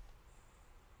 like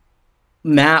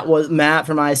Matt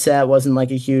from my set wasn't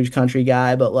like a huge country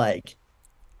guy, but like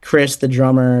Chris the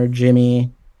drummer,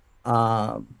 Jimmy,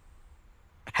 um,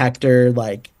 Hector,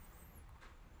 like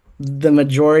the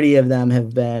majority of them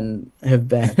have been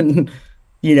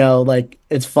you know, like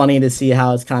it's funny to see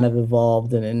how it's kind of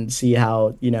evolved and see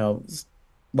how, you know,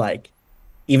 like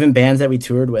even bands that we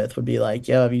toured with would be like,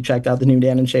 yo, have you checked out the new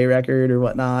Dan and Shay record or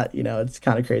whatnot? You know, it's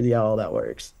kind of crazy how all that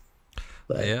works.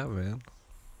 But Yeah, man.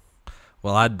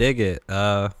 Well, I dig it.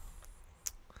 I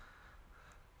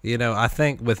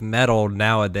think with metal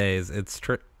nowadays,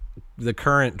 the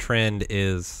current trend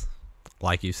is,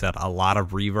 like you said, a lot of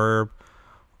reverb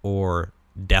or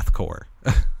deathcore.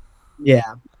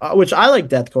 yeah, which I like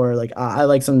deathcore. Like I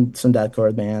like some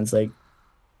deathcore bands. Like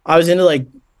I was into like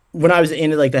when I was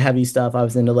into like the heavy stuff, I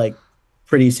was into like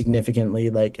pretty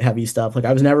significantly like heavy stuff. Like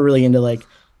I was never really into like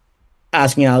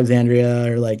Asking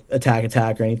Alexandria or like Attack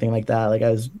Attack or anything like that. Like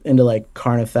I was into like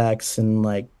Carnifex and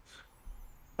like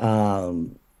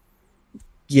um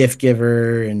Gift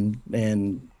Giver and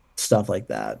stuff like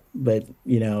that. But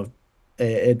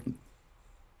it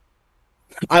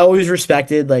I always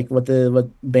respected like what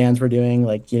bands were doing.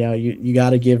 Like, you got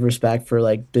to give respect for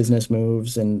like business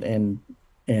moves and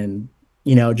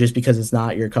just because it's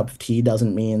not your cup of tea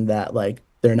doesn't mean that like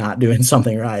they're not doing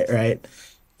something right, right?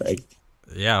 Like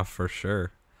Yeah, for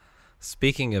sure.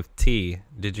 Speaking of tea,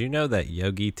 did you know that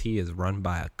Yogi Tea is run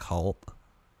by a cult?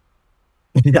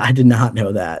 I did not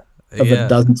know that, but it Yeah.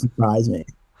 doesn't surprise me.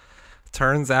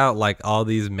 Turns out like all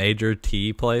these major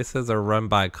tea places are run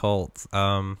by cults.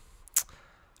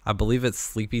 I believe it's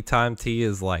Sleepy Time Tea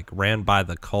is like ran by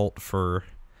the cult for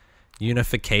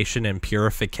unification and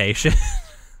purification.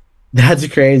 That's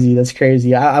crazy. That's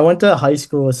crazy. I went to high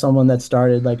school with someone that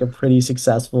started like a pretty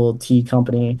successful tea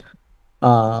company.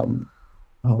 Um,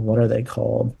 oh, what are they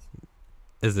called?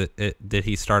 Is it did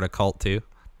he start a cult too?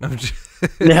 No, I'm just-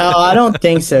 No, I don't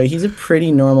think so. He's a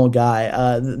pretty normal guy.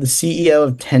 The CEO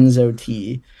of Tenzo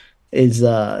Tea is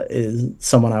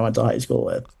someone I went to high school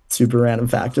with. Super random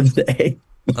fact of the day.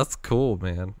 That's cool,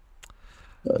 man.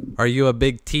 But Are you a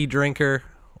big tea drinker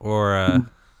or I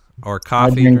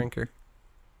coffee drink drinker?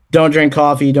 don't drink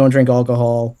coffee, don't drink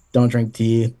alcohol, don't drink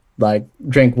tea, like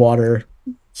drink water,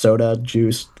 soda,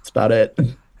 juice. That's about it.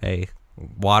 Hey,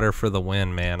 water for the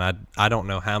win, man. I don't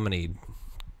know how many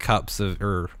cups of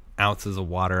or ounces of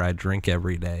water I drink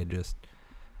every day. Just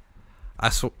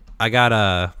I got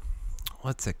a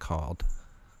what's it called?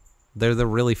 They're the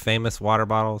really famous water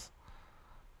bottles.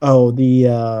 Oh,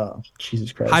 the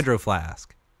Jesus Christ. Hydro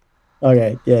flask.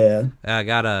 Okay, yeah, yeah. I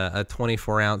got a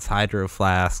 24-ounce hydro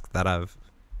flask that I've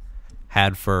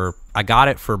had for. I got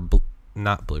it for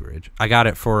not Blue Ridge. I got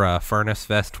it for Furnace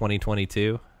Fest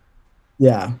 2022,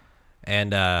 Yeah.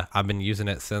 and I've been using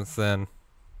it since then.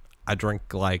 I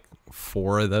drink like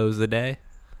 4 of those a day,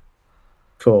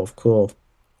 Cool, cool.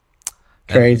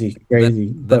 and Crazy,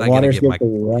 crazy. then But I gotta water's get good my for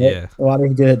you, right? yeah.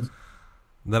 Water's good.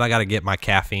 Then I gotta get my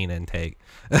caffeine intake.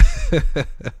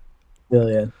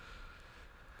 Billion.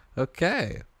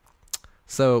 Okay,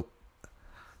 so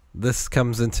this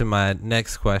comes into my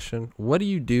next question. What do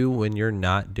you do when you're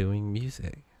not doing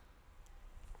music?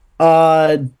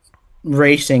 Uh,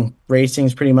 racing. Racing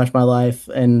is pretty much my life,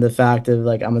 and the fact of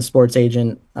like I'm a sports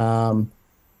agent,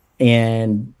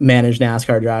 and manage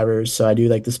NASCAR drivers. So I do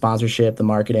like the sponsorship, the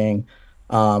marketing.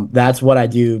 That's what I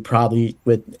do probably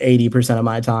with 80% of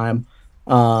my time.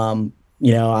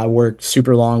 I work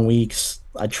super long weeks.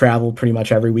 I travel pretty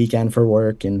much every weekend for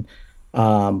work, and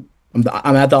I'm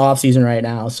at the off season right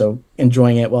now, so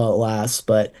enjoying it while it lasts.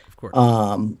 But Of course.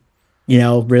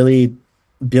 really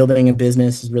building a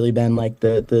business has really been like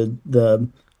the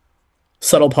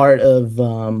subtle part of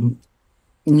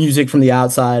music from the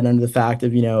outside under the fact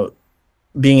of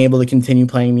being able to continue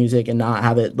playing music and not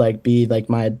have it like be like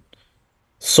my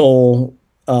sole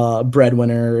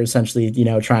breadwinner, or essentially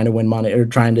trying to win money or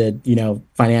trying to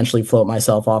financially float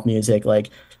myself off music. Like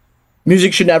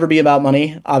music should never be about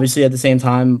money. Obviously at the same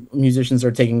time musicians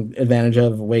are taking advantage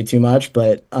of way too much,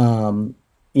 but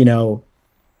you know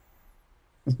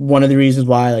one of the reasons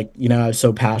why like I was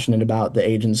so passionate about the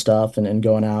agent stuff and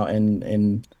going out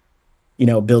and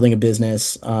building a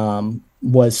business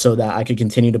was so that I could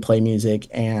continue to play music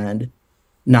and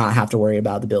not have to worry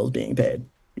about the bills being paid,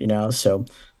 So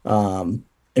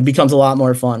it becomes a lot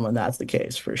more fun when that's the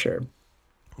case for sure.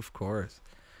 Of course.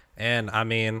 And I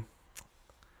mean,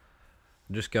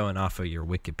 just going off of your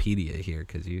Wikipedia here,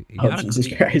 because you Oh, got a Jesus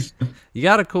Christ. you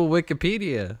got a cool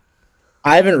Wikipedia.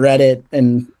 I haven't read it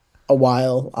in a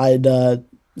while.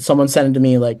 Someone sent it to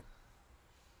me like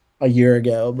a year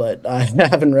ago, but I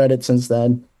haven't read it since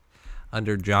then.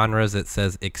 Under genres, it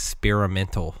says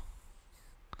experimental.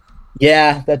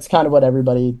 Yeah, that's kind of what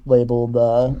everybody labeled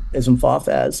ISMFOF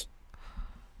as.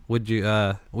 Would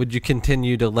you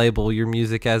continue to label your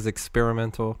music as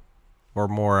experimental or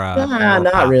Nah, more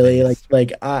not pop really. Like based?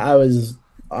 like I was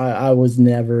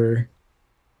never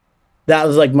that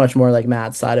was like much more like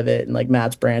Matt's side of it and like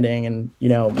Matt's branding and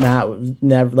Matt was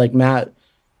never like Matt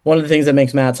one of the things that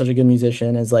makes Matt such a good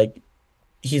musician is like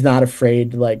he's not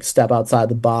afraid to like step outside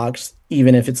the box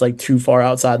even if it's like too far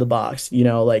outside the box,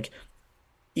 like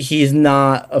he's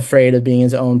not afraid of being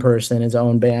his own person, his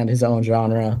own band, his own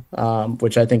genre,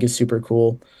 which I think is super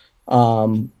cool.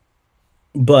 Um,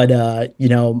 but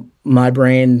my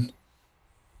brain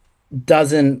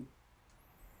doesn't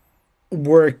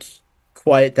work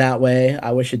quite that way.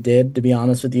 I wish it did, to be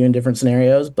honest with you, in different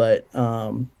scenarios. But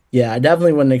yeah, I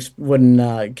definitely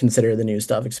wouldn't consider the new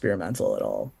stuff experimental at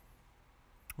all.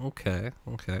 Okay,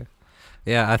 okay.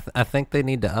 Yeah, I think they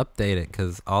need to update it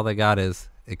because all they got is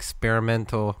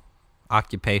experimental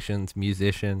occupations,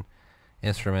 musician,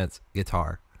 instruments,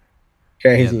 guitar.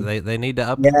 Yeah, Crazy. they need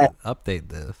to Yeah, update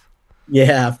this.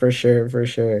 yeah, for sure, for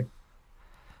sure.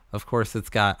 Of course, it's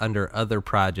got under other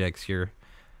projects your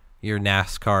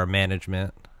NASCAR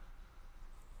management.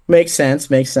 Makes sense,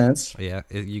 makes sense. Yeah,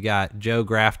 you got Joe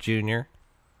Graff Jr.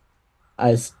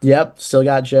 Yep, still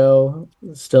got Joe,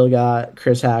 still got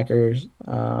Chris Hackers,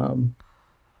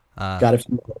 Uh, got a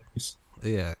few others.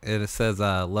 yeah, it says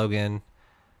Logan.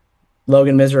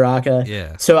 Logan Mizuraka.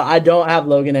 Yeah, So I don't have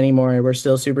Logan anymore. We're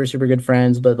still super super good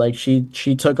friends, but like she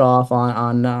took off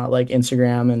on like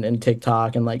Instagram and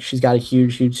TikTok, and like she's got a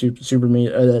huge super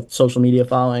social media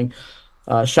following.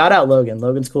 Shout out Logan.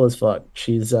 Logan's cool as fuck.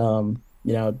 She's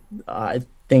I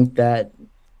think that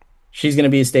she's gonna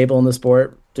be a staple in the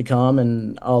sport to come.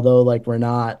 And although like we're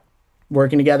not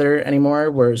working together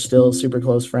anymore, we're still super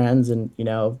close friends, and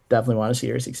definitely want to see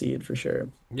her succeed for sure.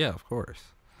 yeah, of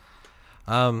course.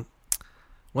 Um,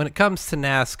 when it comes to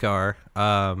NASCAR,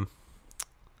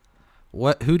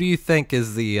 who do you think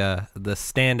is the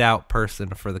standout person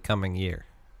for the coming year?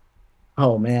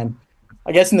 Oh man.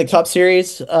 I guess in the Cup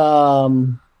Series,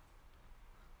 hmm,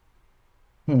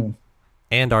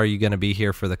 And are you going to be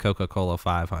here for the Coca-Cola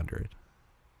 500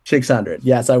 600.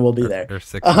 Yes, I will be there. or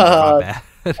 600? My Uh, bad.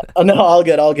 no, all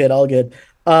good, all good, all good.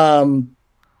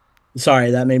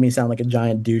 Sorry, that made me sound like a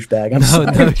giant douchebag. I'm No,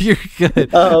 no, sorry. you're good.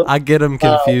 Uh, I get them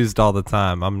uh, confused all the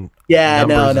time. yeah,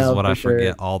 no, Numbers is no, what for I sure.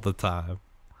 forget all the time.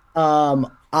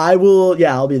 I will,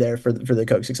 yeah, I'll be there for the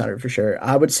Coke 600 for sure.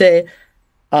 I would say,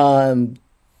 um,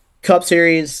 Cup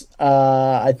Series.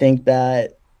 I think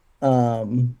that,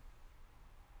 um,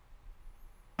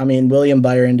 I mean, William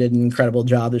Byron did an incredible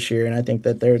job this year, and I think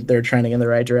that they're trending in the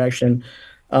right direction.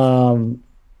 Um,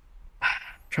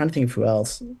 Trying to think of who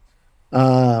else.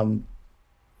 Um,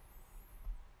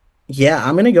 yeah,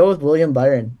 I'm gonna go with William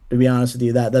Byron, to be honest with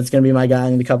you. That's gonna be my guy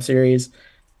in the Cup Series.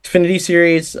 Xfinity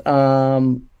Series.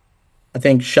 I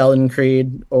think Sheldon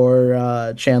Creed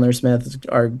or Chandler Smith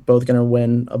are both going to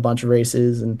win a bunch of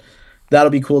races, and that'll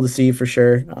be cool to see for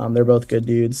sure. They're both good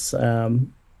dudes.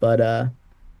 But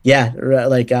yeah,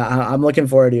 I'm looking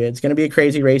forward to it. It's going to be a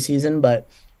crazy race season, but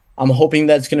I'm hoping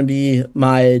that's going to be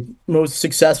my most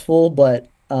successful but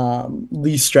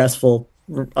least stressful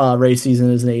race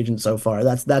season as an agent so far.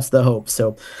 That's the hope.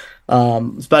 So,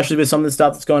 especially with some of the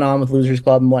stuff that's going on with Losers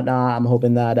Club and whatnot, I'm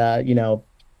hoping that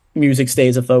music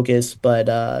stays a focus, but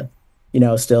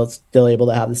still able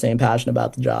to have the same passion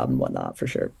about the job and whatnot for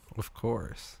sure. Of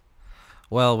course.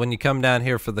 Well, when you come down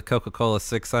here for the Coca-Cola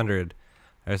 600,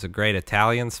 there's a great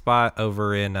Italian spot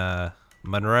over in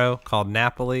Monroe called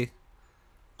Napoli.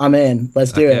 I'm in.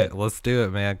 Let's do Okay, it. let's do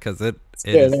it, man, because it Let's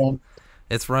it do it, is. man.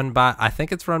 It's run by, I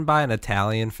think it's run by an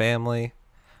Italian family.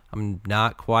 I'm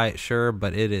not quite sure,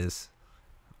 but it is.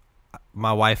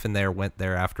 My wife and there went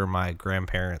there after my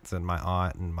grandparents and my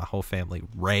aunt and my whole family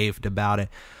raved about it.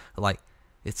 Like,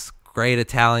 it's great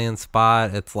Italian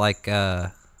spot. It's like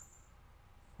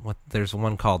there's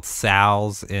one called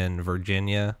Sal's in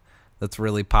Virginia that's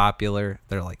really popular.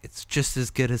 They're like, it's just as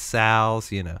good as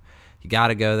Sal's. You got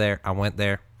to go there. I went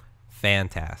there.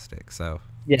 Fantastic. So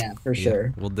Yeah, for yeah,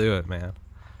 sure. we'll do it, man.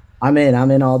 I'm in.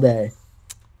 I'm in all day.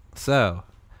 So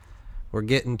we're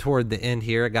getting toward the end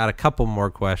here. I got a couple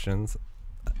more questions.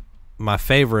 My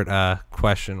favorite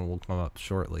question will come up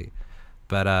shortly,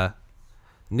 but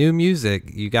new music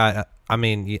you got. I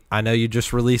know you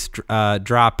just released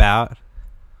Dropout.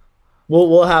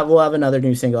 We'll have another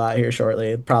new single out here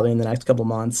shortly, probably in the next couple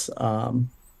months.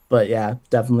 But yeah,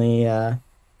 definitely.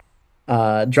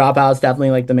 Dropout's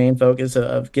definitely like the main focus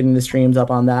of getting the streams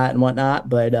up on that and whatnot.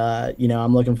 But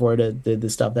I'm looking forward to the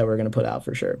stuff that we're gonna put out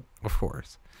for sure. Of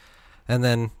course. And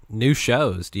then new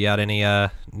shows. Do you got any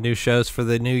new shows for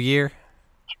the new year?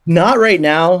 Not right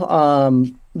now.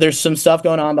 There's some stuff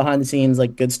going on behind the scenes,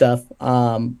 like good stuff.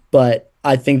 But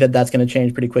I think that that's going to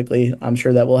change pretty quickly. I'm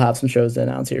sure that we'll have some shows to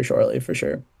announce here shortly for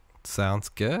sure. Sounds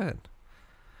good.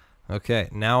 Okay,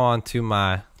 now on to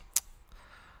my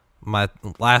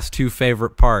last two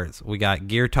favorite parts. We got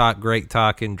Gear Talk, Great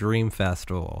Talk, and Dream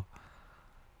Festival.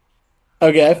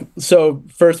 Okay, so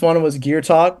first one was Gear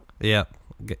Talk. Yep.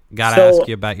 Gotta ask So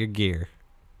you about your gear.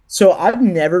 so I've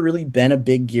never really been a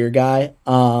big gear guy.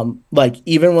 Like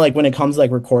even like when it comes to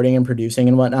like recording and producing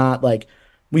and whatnot, like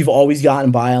we've always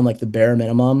gotten by on like the bare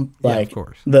minimum. Yeah, of Like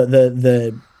course.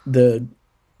 the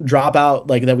dropout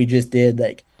like that we just did,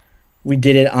 like we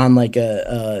did it on like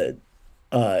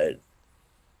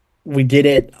we did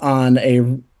it on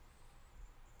a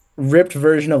ripped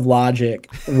version of Logic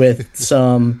with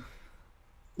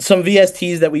some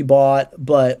VSTs that we bought,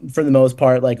 but for the most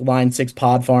part, like Line 6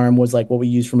 Pod Farm was like what we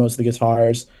used for most of the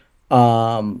guitars.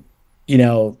 Um,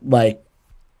 like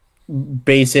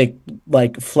basic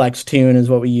like flex tune is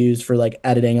what we used for like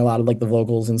editing a lot of like the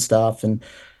vocals and stuff. And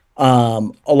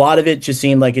a lot of it just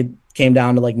seemed like it came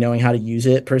down to like knowing how to use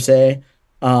it per se.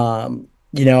 I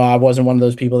wasn't one of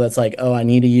those people that's like, oh, I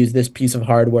need to use this piece of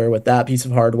hardware with that piece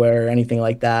of hardware or anything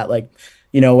like that. Like,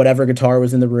 whatever guitar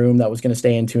was in the room that was going to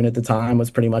stay in tune at the time was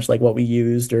pretty much like what we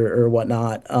used or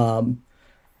whatnot.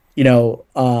 You know,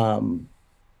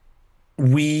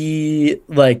 we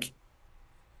like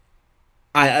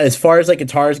as far as like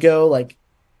guitars go, like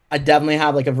I definitely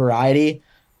have like a variety.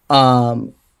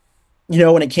 Um,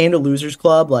 when it came to Losers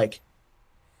Club, like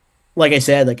I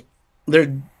said, like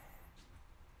there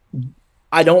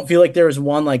I don't feel like there was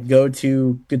one like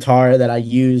go-to guitar that I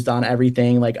used on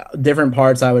everything. Like different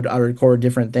parts I would record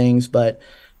different things, but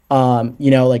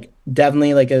like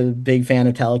definitely like a big fan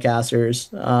of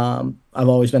Telecasters. I've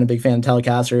always been a big fan of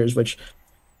Telecasters, which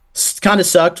kind of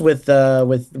sucked with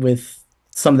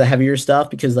some of the heavier stuff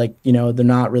because like, they're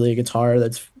not really a guitar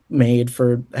that's made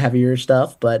for heavier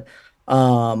stuff, but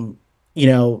um you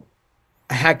know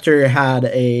Hector had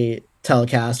a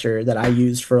Telecaster that I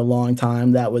used for a long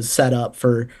time that was set up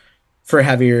for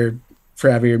heavier for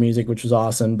heavier music, which was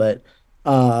awesome. But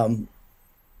um,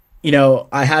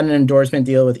 I had an endorsement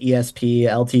deal with ESP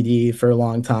Ltd for a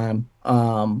long time.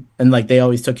 And like they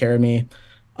always took care of me.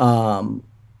 Um,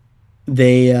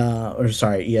 or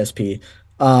sorry, ESP.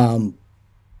 Um,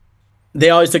 they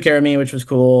always took care of me, which was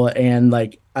cool. And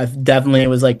like I've definitely it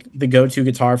was like the go-to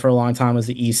guitar for a long time was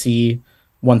the EC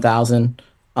 1000.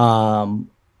 Um,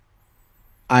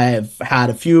 I've had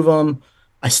a few of them.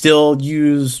 I still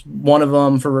use one of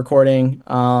them for recording.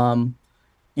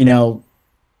 You know,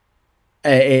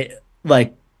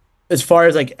 like as far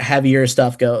as like heavier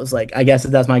stuff goes, like I guess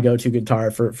that's my go-to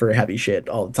guitar for heavy shit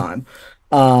all the time.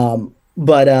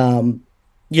 But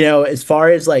as far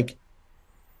as like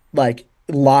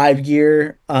live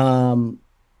gear, I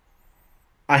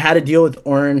had a deal with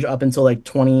Orange up until like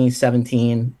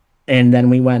 2017, and then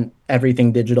we went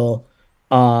everything digital.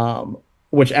 Um,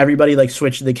 which everybody like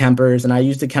switched to the Kempers, and I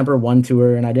used the Kemper One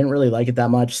Tour, and I didn't really like it that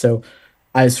much, so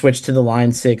I switched to the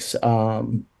Line Six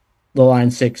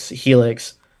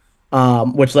Helix,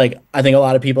 which like I think a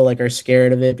lot of people like are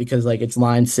scared of it because like it's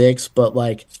Line Six, but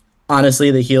like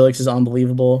honestly, the Helix is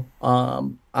unbelievable.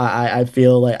 I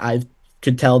feel like I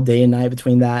could tell day and night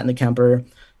between that and the Kemper.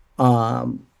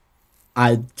 Um,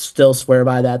 I still swear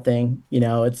by that thing.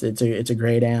 It's a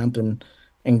great amp and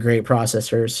great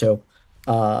processor. So,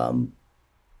 um,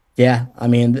 yeah, I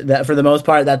mean that for the most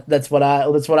part that's what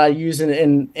I use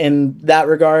in that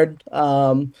regard.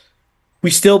 We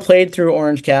still played through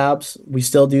Orange Cabs. We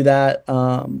still do that.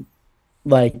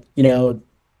 Like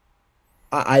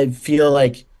I feel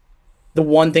like the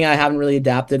one thing I haven't really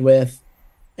adapted with,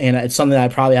 and it's something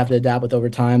that I probably have to adapt with over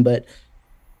time, but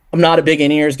I'm not a big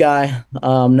in-ears guy.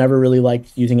 Never really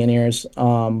liked using in-ears.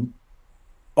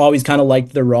 Always kind of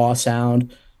liked the raw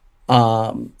sound.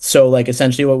 So like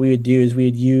essentially what we would do is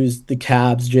we'd use the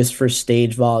cabs just for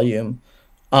stage volume.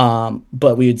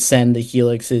 But we would send the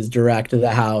helixes direct to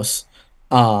the house.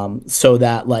 So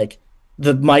that like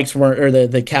the mics weren't or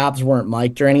the cabs weren't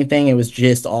mic'd or anything. It was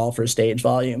just all for stage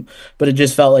volume. But it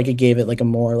just felt like it gave it like a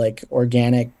more like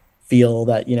organic feel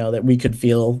that, that we could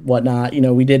feel whatnot.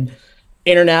 We did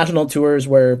international tours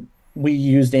where we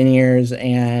used in-ears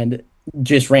and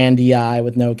just ran DI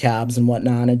with no cabs and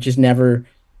whatnot. It just never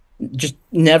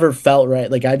felt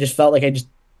right. Like I just felt like I just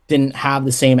didn't have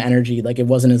the same energy. Like it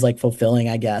wasn't as like fulfilling,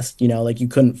 I guess. Like you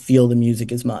couldn't feel the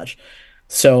music as much.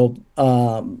 So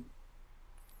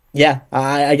yeah,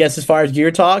 I guess as far as gear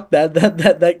talk,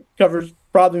 that covers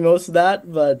probably most of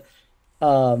that. But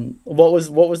what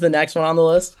was the next one on the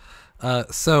list?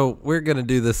 So we're gonna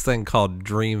do this thing called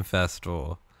Dream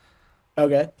Festival.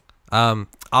 Okay.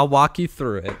 I'll walk you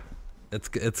through it.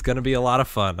 It's gonna be a lot of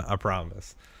fun, I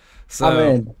promise. I'm So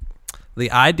in.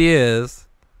 the idea is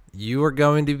you are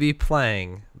going to be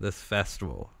playing this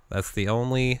festival. That's the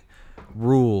only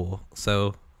rule.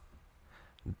 So,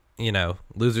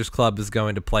 Losers Club is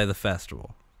going to play the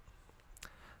festival.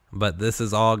 But this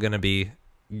is all going to be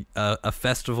a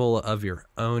festival of your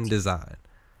own design.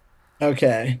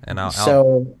 Okay. And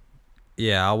So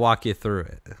I'll walk you through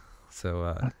it.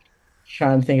 So,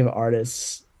 trying to think of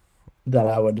artists that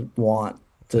I would want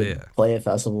to yeah. play a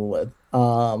festival with.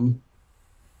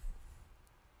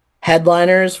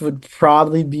 Headliners would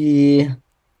probably be,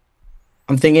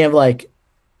 I'm thinking of like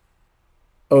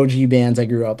OG bands I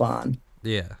grew up on.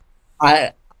 Yeah.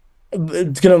 I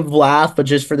It's gonna laugh, but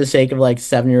just for the sake of like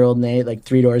 7-year-old Nate, like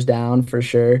Three Doors Down for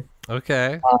sure.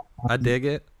 Okay. I dig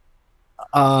it.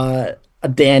 Uh,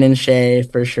 Dan and Shay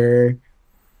for sure.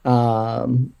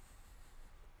 Um,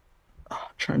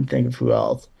 Trying to think of who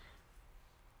else.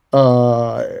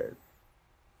 Uh,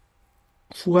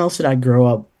 who else did I grow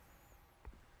up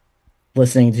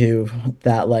listening to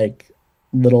that like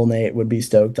little Nate would be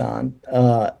stoked on?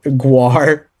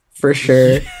 Guar for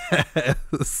sure.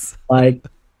 Yes. Like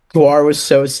Guar was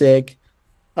so sick.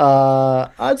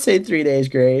 I'd say 3 Days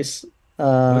Grace. Um,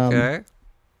 Okay.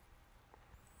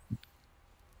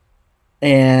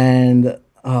 and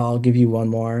I'll give you one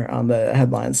more on the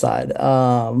headline side.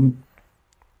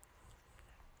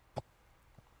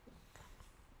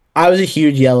 I was a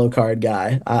huge Yellow Card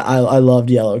guy. I loved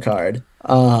Yellow Card.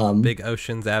 Big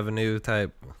Oceans Avenue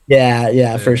type. Yeah,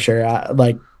 yeah, for Yeah. sure.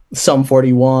 Like Sum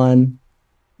 41,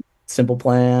 Simple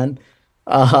Plan,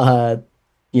 uh,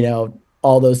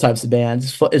 all those types of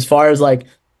bands. As far as like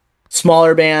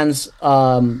smaller bands,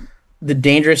 The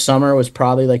Dangerous Summer was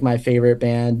probably like my favorite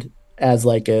band as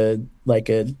like a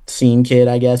scene kid,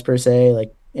 I guess per se,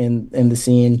 like in the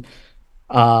scene.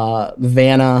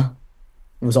 Vanna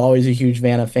was always a huge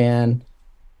Vanna fan.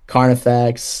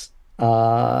 Carnifex,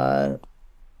 trying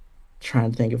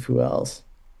to think of who else.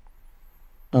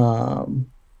 Um,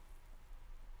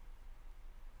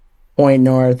 Point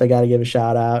North, I got to give a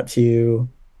shout out to.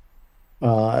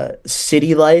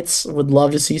 City Lights, would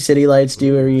love to see City Lights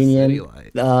do a Ooh, City reunion.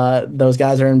 Lights. Those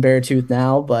guys are in Beartooth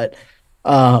now, but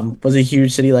was a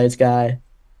huge City Lights guy.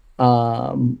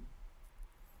 Um,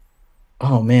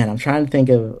 oh man, I'm trying to think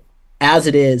of As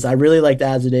It Is. I really liked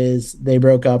As It Is. They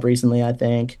broke up recently, I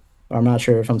think. Or I'm not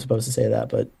sure if I'm supposed to say that,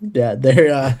 but yeah,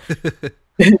 they're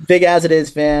big As It Is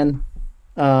fan.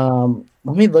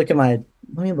 Let me look at my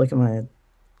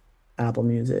Apple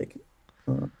Music.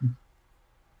 Uh,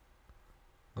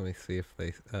 Let me see if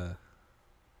they.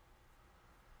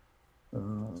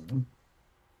 um,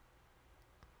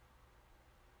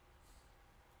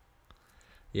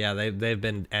 Yeah, they've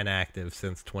been inactive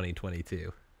since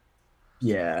 2022.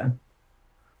 yeah.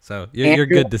 So you're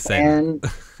good to say that.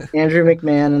 McMahon, Andrew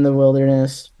McMahon in the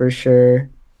Wilderness for sure.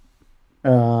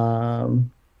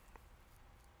 Um,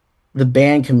 the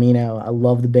band Camino. I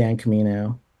love the band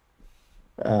Camino.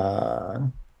 Uh,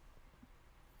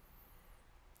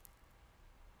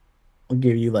 I'll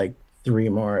give you like three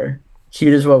more.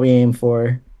 Cute is what we aim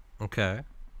for. Okay.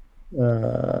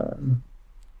 Uh,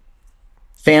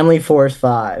 Family Force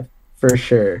 5 for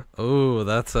sure. Oh,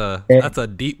 They, that's a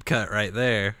deep cut right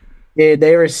there.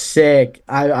 they were sick.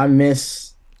 I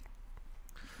miss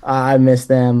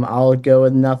them. I'll go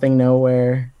with Nothing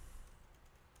Nowhere.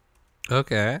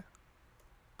 Okay.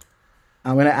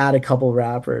 I'm gonna add a couple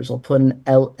rappers. I'll put an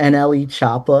NLE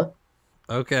Choppa.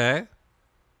 Okay.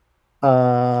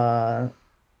 Uh,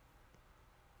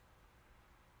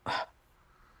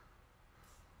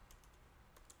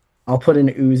 I'll put in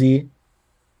Uzi,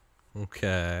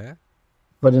 Okay.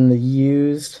 put in the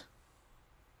used,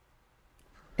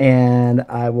 and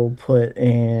I will put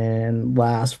in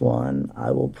last one.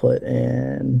 I will put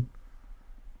in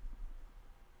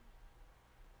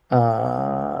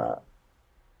uh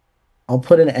I'll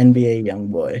put in NBA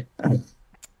Youngboy.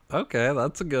 Okay,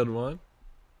 that's a good one.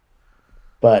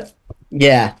 But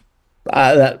yeah,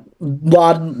 that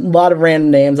lot of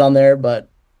random names on there, but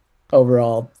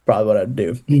overall, it's probably what I'd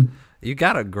do. You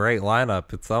got a great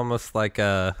lineup. It's almost like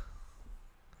a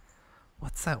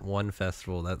what's that one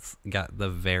festival that's got the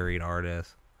varied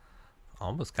artists?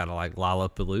 Almost kind of like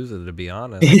Lollapalooza, to be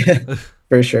honest. Yeah,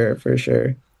 for sure, for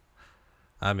sure.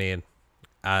 I mean,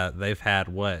 they've had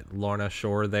what Lorna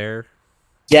Shore there,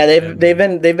 Yeah, they've and they've then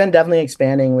been they've been definitely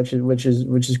expanding, which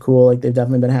is cool. Like they've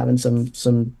definitely been having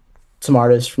some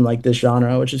artists from like this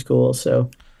genre, which is cool. So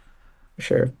for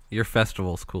sure. your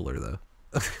festival's cooler though.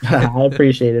 I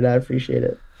appreciate it. I appreciate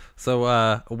it.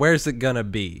 So, where's it gonna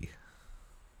be?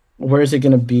 Where's it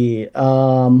gonna be?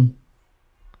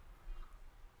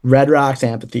 Red Rocks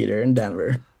Amphitheater in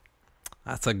Denver.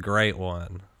 That's a great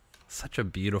one. Such a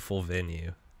beautiful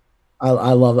venue.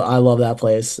 I love that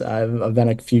place. I've been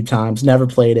a few times. Never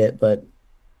played it, but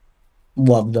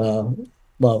loved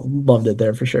loved it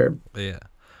there for sure. Yeah.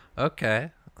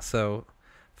 Okay. So,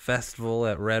 festival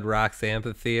at Red Rocks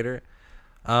Amphitheater.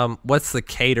 What's the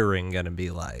catering gonna be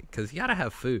like? Cause you gotta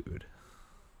have food.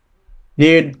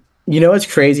 Dude, you know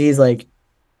what's crazy is like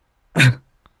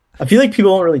I feel like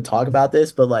people don't really talk about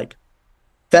this, but like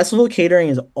festival catering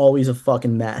is always a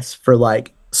fucking mess for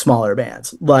like smaller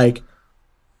bands. Like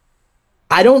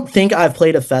I don't think I've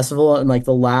played a festival in like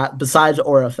the besides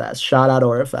Aura Fest. Shout out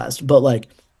Aura Fest. But like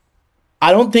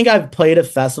I don't think I've played a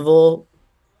festival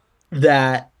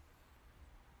that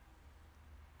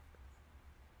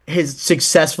has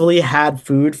successfully had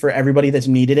food for everybody that's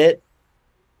needed it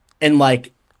in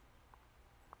like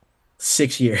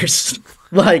 6 years.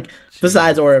 like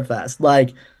besides Jesus. Orifest.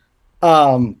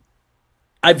 Um,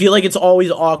 I feel like it's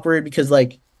always awkward because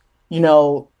you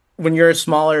know, when you're a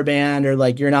smaller band or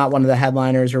like you're not one of the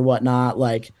headliners or whatnot,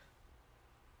 like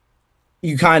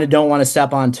you kind of don't want to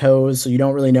step on toes, so you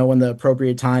don't really know when the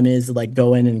appropriate time is to like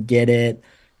go in and get it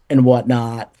and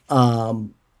whatnot.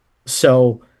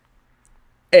 So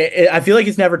I feel like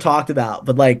it's never talked about,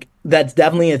 but like that's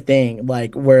definitely a thing,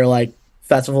 like where like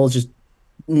festivals just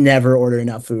never order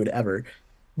enough food ever.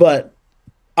 But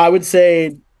I would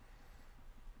say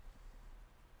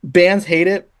bands hate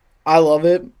it. I love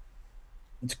it.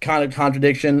 It's kind of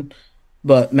contradiction,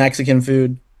 but Mexican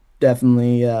food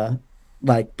definitely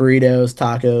like burritos,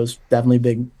 tacos, definitely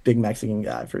big Mexican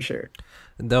guy for sure.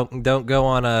 Don't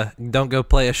go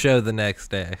play a show the next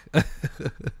day.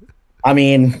 I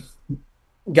mean,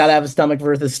 gotta have a stomach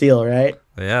worth of steel, right?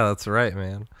 Yeah, that's right,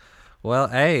 man. Well,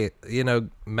 hey,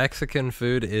 Mexican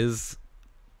food is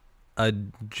a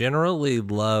generally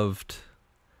loved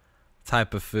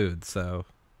type of food, so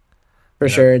For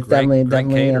sure. It's great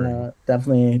catering.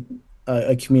 definitely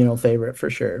a communal favorite for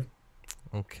sure.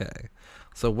 Okay.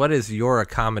 So what is your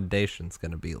accommodations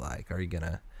going to be like? Are you going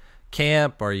to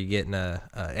camp? Are you getting a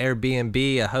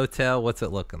Airbnb, a hotel? What's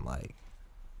it looking like?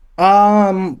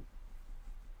 Um,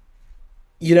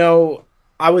 you know,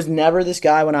 I was never this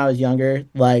guy when I was younger.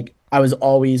 Like I was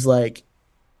always like,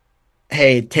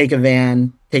 hey, take a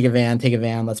van, take a van, take a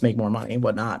van, let's make more money,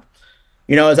 whatnot.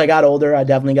 You know, as I got older, I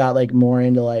definitely got like more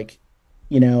into like,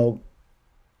 you know,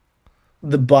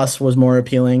 the bus was more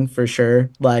appealing for sure.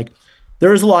 Like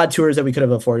there was a lot of tours that we could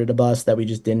have afforded a bus that we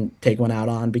just didn't take one out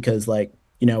on because like,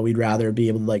 you know, we'd rather be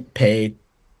able to like pay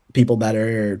people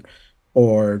better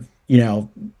or you know,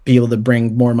 be able to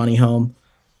bring more money home.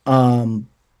 Um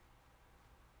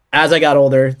as I got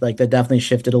older, like that definitely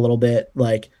shifted a little bit.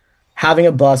 Like having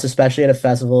a bus, especially at a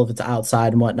festival, if it's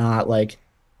outside and whatnot, like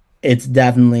it's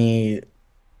definitely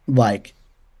like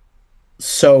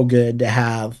so good to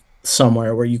have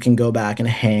somewhere where you can go back and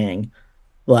hang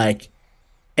like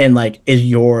and like is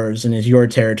yours and is your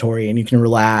territory and you can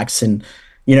relax and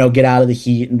you know get out of the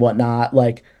heat and whatnot.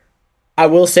 Like I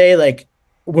will say like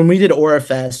when we did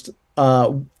Orifest,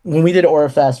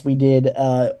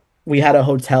 we had a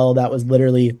hotel that was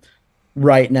literally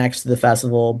right next to the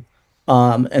festival.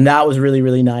 And that was really,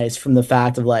 really nice from the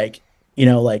fact of like, you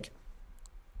know, like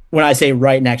when I say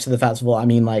right next to the festival, I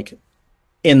mean like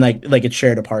in like it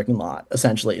shared a parking lot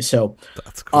essentially. So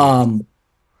That's cool. um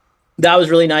that was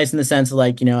really nice in the sense of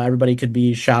like, you know, everybody could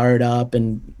be showered up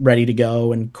and ready to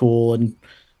go and cool and,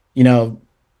 you know,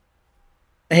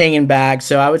 hanging back.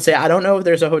 So I would say I don't know if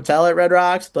there's a hotel at Red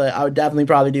Rocks, but I would definitely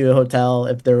probably do a hotel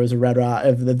if there was a Red Rock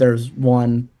if there's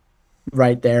one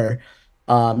right there.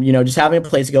 You know, just having a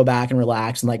place to go back and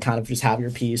relax and like kind of just have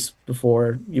your peace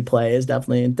before you play is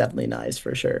definitely nice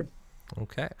for sure.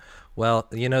 Okay. Well,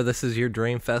 this is your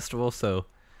dream festival, so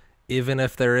even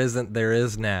if there isn't, there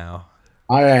is now.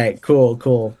 All right, cool.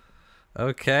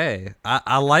 Okay.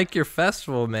 I like your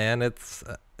festival, man. It's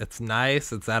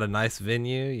nice. It's at a nice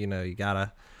venue. You got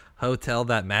a hotel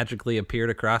that magically appeared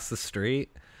across the street.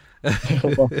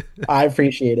 Well, I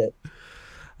appreciate it.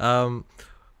 um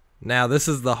Now, this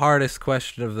is the hardest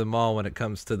question of them all when it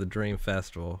comes to the Dream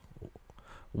Festival.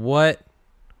 What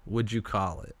would you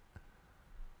call it?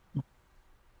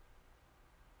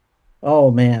 Oh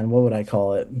man, what would I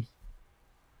call it?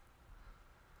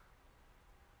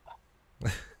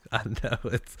 I know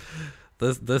it's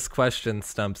this question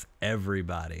stumps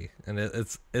everybody, and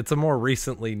it's a more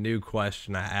recently new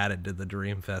question I added to the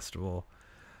Dream Festival.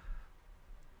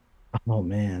 Oh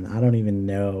man, I don't even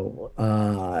know.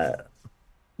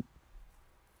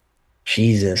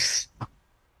 Jesus.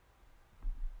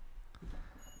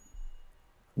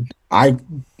 I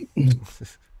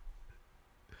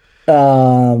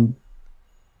um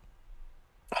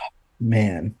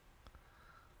man.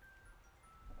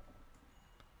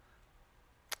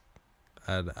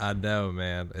 I know,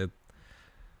 man. It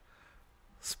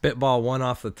spitball one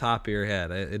off the top of your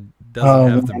head. It doesn't Oh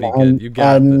have to man, be good. You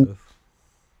got this.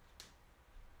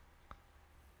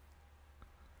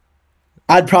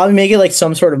 I'd probably make it like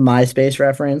some sort of MySpace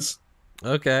reference.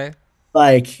 Okay.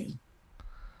 Like,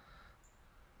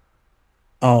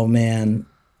 oh man.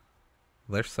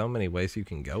 There's so many ways you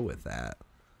can go with that.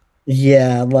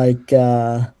 Yeah,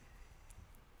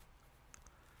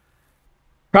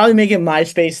 probably make it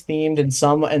MySpace themed in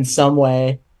some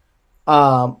way.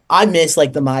 I miss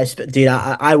like the MySpace dude.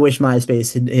 I wish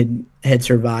MySpace had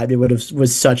survived. It would have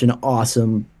was such an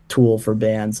awesome tool for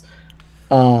bands.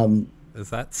 Um,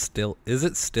 Is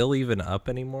it still even up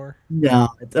anymore? no,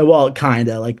 well, kind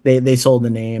of like they sold the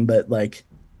name, but like,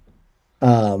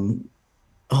 um,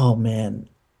 Oh man.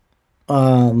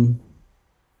 Um,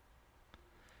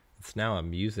 It's now a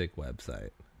music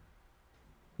website.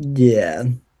 yeah.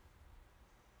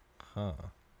 Huh.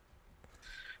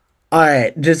 All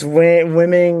right, just whimming,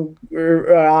 whimming,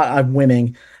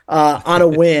 on a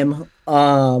whim.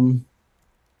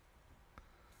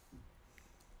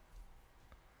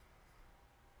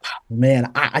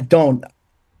 Man, I don't.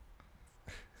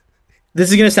 This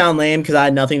is gonna sound lame because I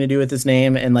had nothing to do with this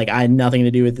name and like I had nothing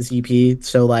to do with this EP.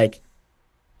 So like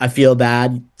I feel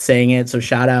bad saying it. So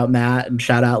shout out Matt and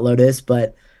shout out Lotus,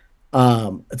 but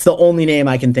it's the only name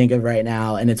I can think of right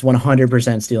now, and it's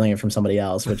 100% stealing it from somebody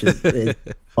else, which is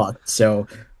fucked. So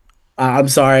I'm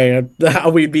sorry.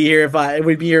 We'd be here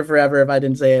forever if I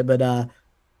didn't say it, but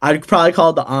I'd probably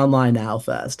call it the Online Now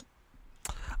Fest.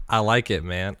 I like it,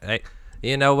 man. Hey,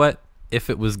 you know what? If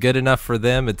it was good enough for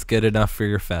them, it's good enough for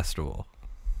your festival.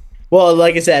 Well,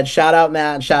 like I said, shout out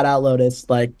Matt and shout out Lotus.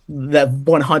 Like that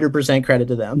 100% credit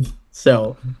to them.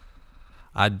 So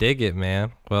I dig it,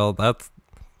 man. Well, that's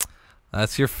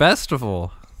your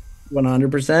festival.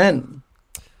 100%.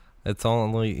 It's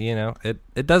only,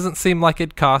 it doesn't seem like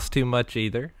it costs too much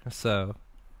either. So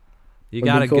you Would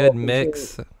got be a cool good for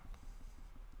mix. sure.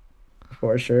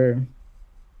 For sure.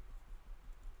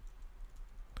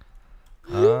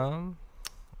 Um,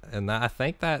 and I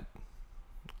think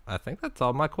that's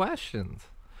all my questions.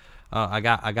 I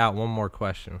got one more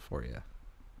question for you.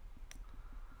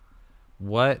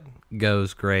 What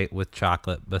goes great with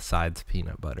chocolate besides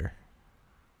peanut butter?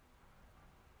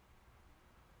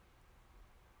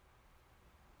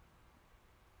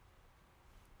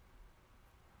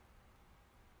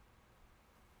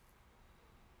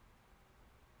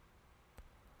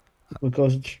 What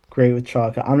goes great with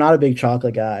chocolate? I'm not a big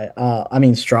chocolate guy. I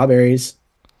mean strawberries.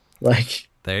 Like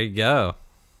There you go.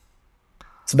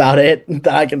 it's about it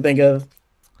that I can think of.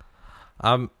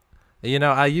 Um,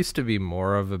 I used to be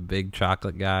more of a big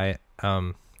chocolate guy.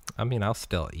 I mean, I'll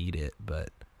still eat it, but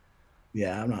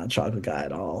Yeah, I'm not a chocolate guy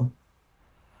at all.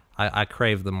 I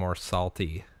crave the more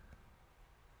salty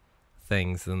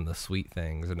things than the sweet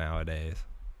things nowadays.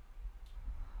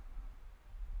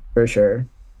 For sure.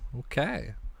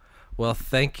 Okay. Well,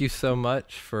 thank you so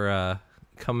much for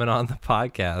coming on the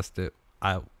podcast.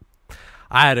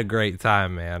 I had a great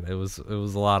time, man. It was a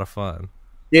lot of fun.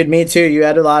 Dude, me too. You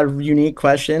had a lot of unique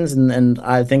questions, and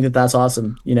I think that that's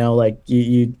awesome. Like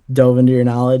you dove into your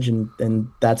knowledge, and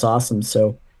that's awesome.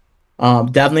 So,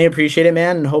 definitely appreciate it,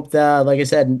 man, and hope that, like I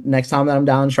said, next time that I'm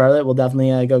down in Charlotte, we'll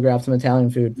definitely go grab some Italian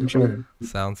food for sure.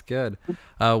 Sounds good.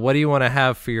 What do you want to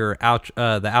have for your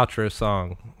the outro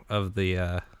song of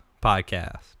the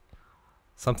podcast?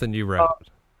 Something you wrote.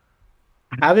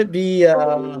 Have it be,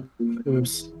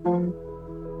 oops,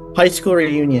 high school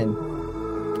reunion.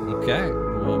 Okay,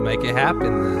 we'll make it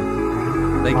happen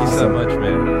then. Thank you so Awesome. much,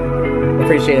 man.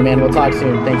 Appreciate it, man. We'll talk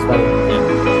soon. Thanks, buddy. Do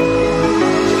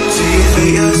you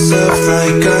hate yourself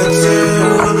like I do?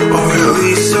 Or at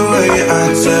least the way I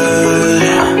do?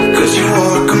 Cause you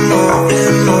walk a mile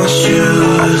in my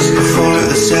shoes before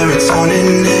the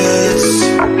serotonin hits.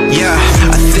 Yeah,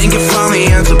 I think I finally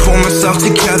have to pull myself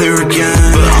together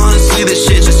again. But honestly, this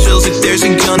shit just feels like there's a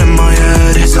gun in my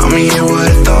head. Tell me you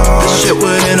would've thought this shit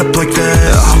would end up like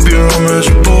this. I hope you're all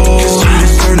miserable, cause you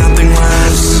deserve nothing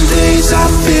less. Some days I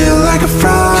feel like a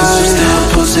fraud, cause you still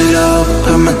posted up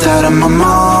with my dad and my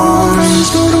mom.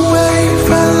 Moved away,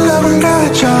 fell in love and got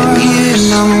a job, and you're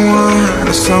number one,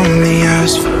 that's on the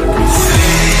ass.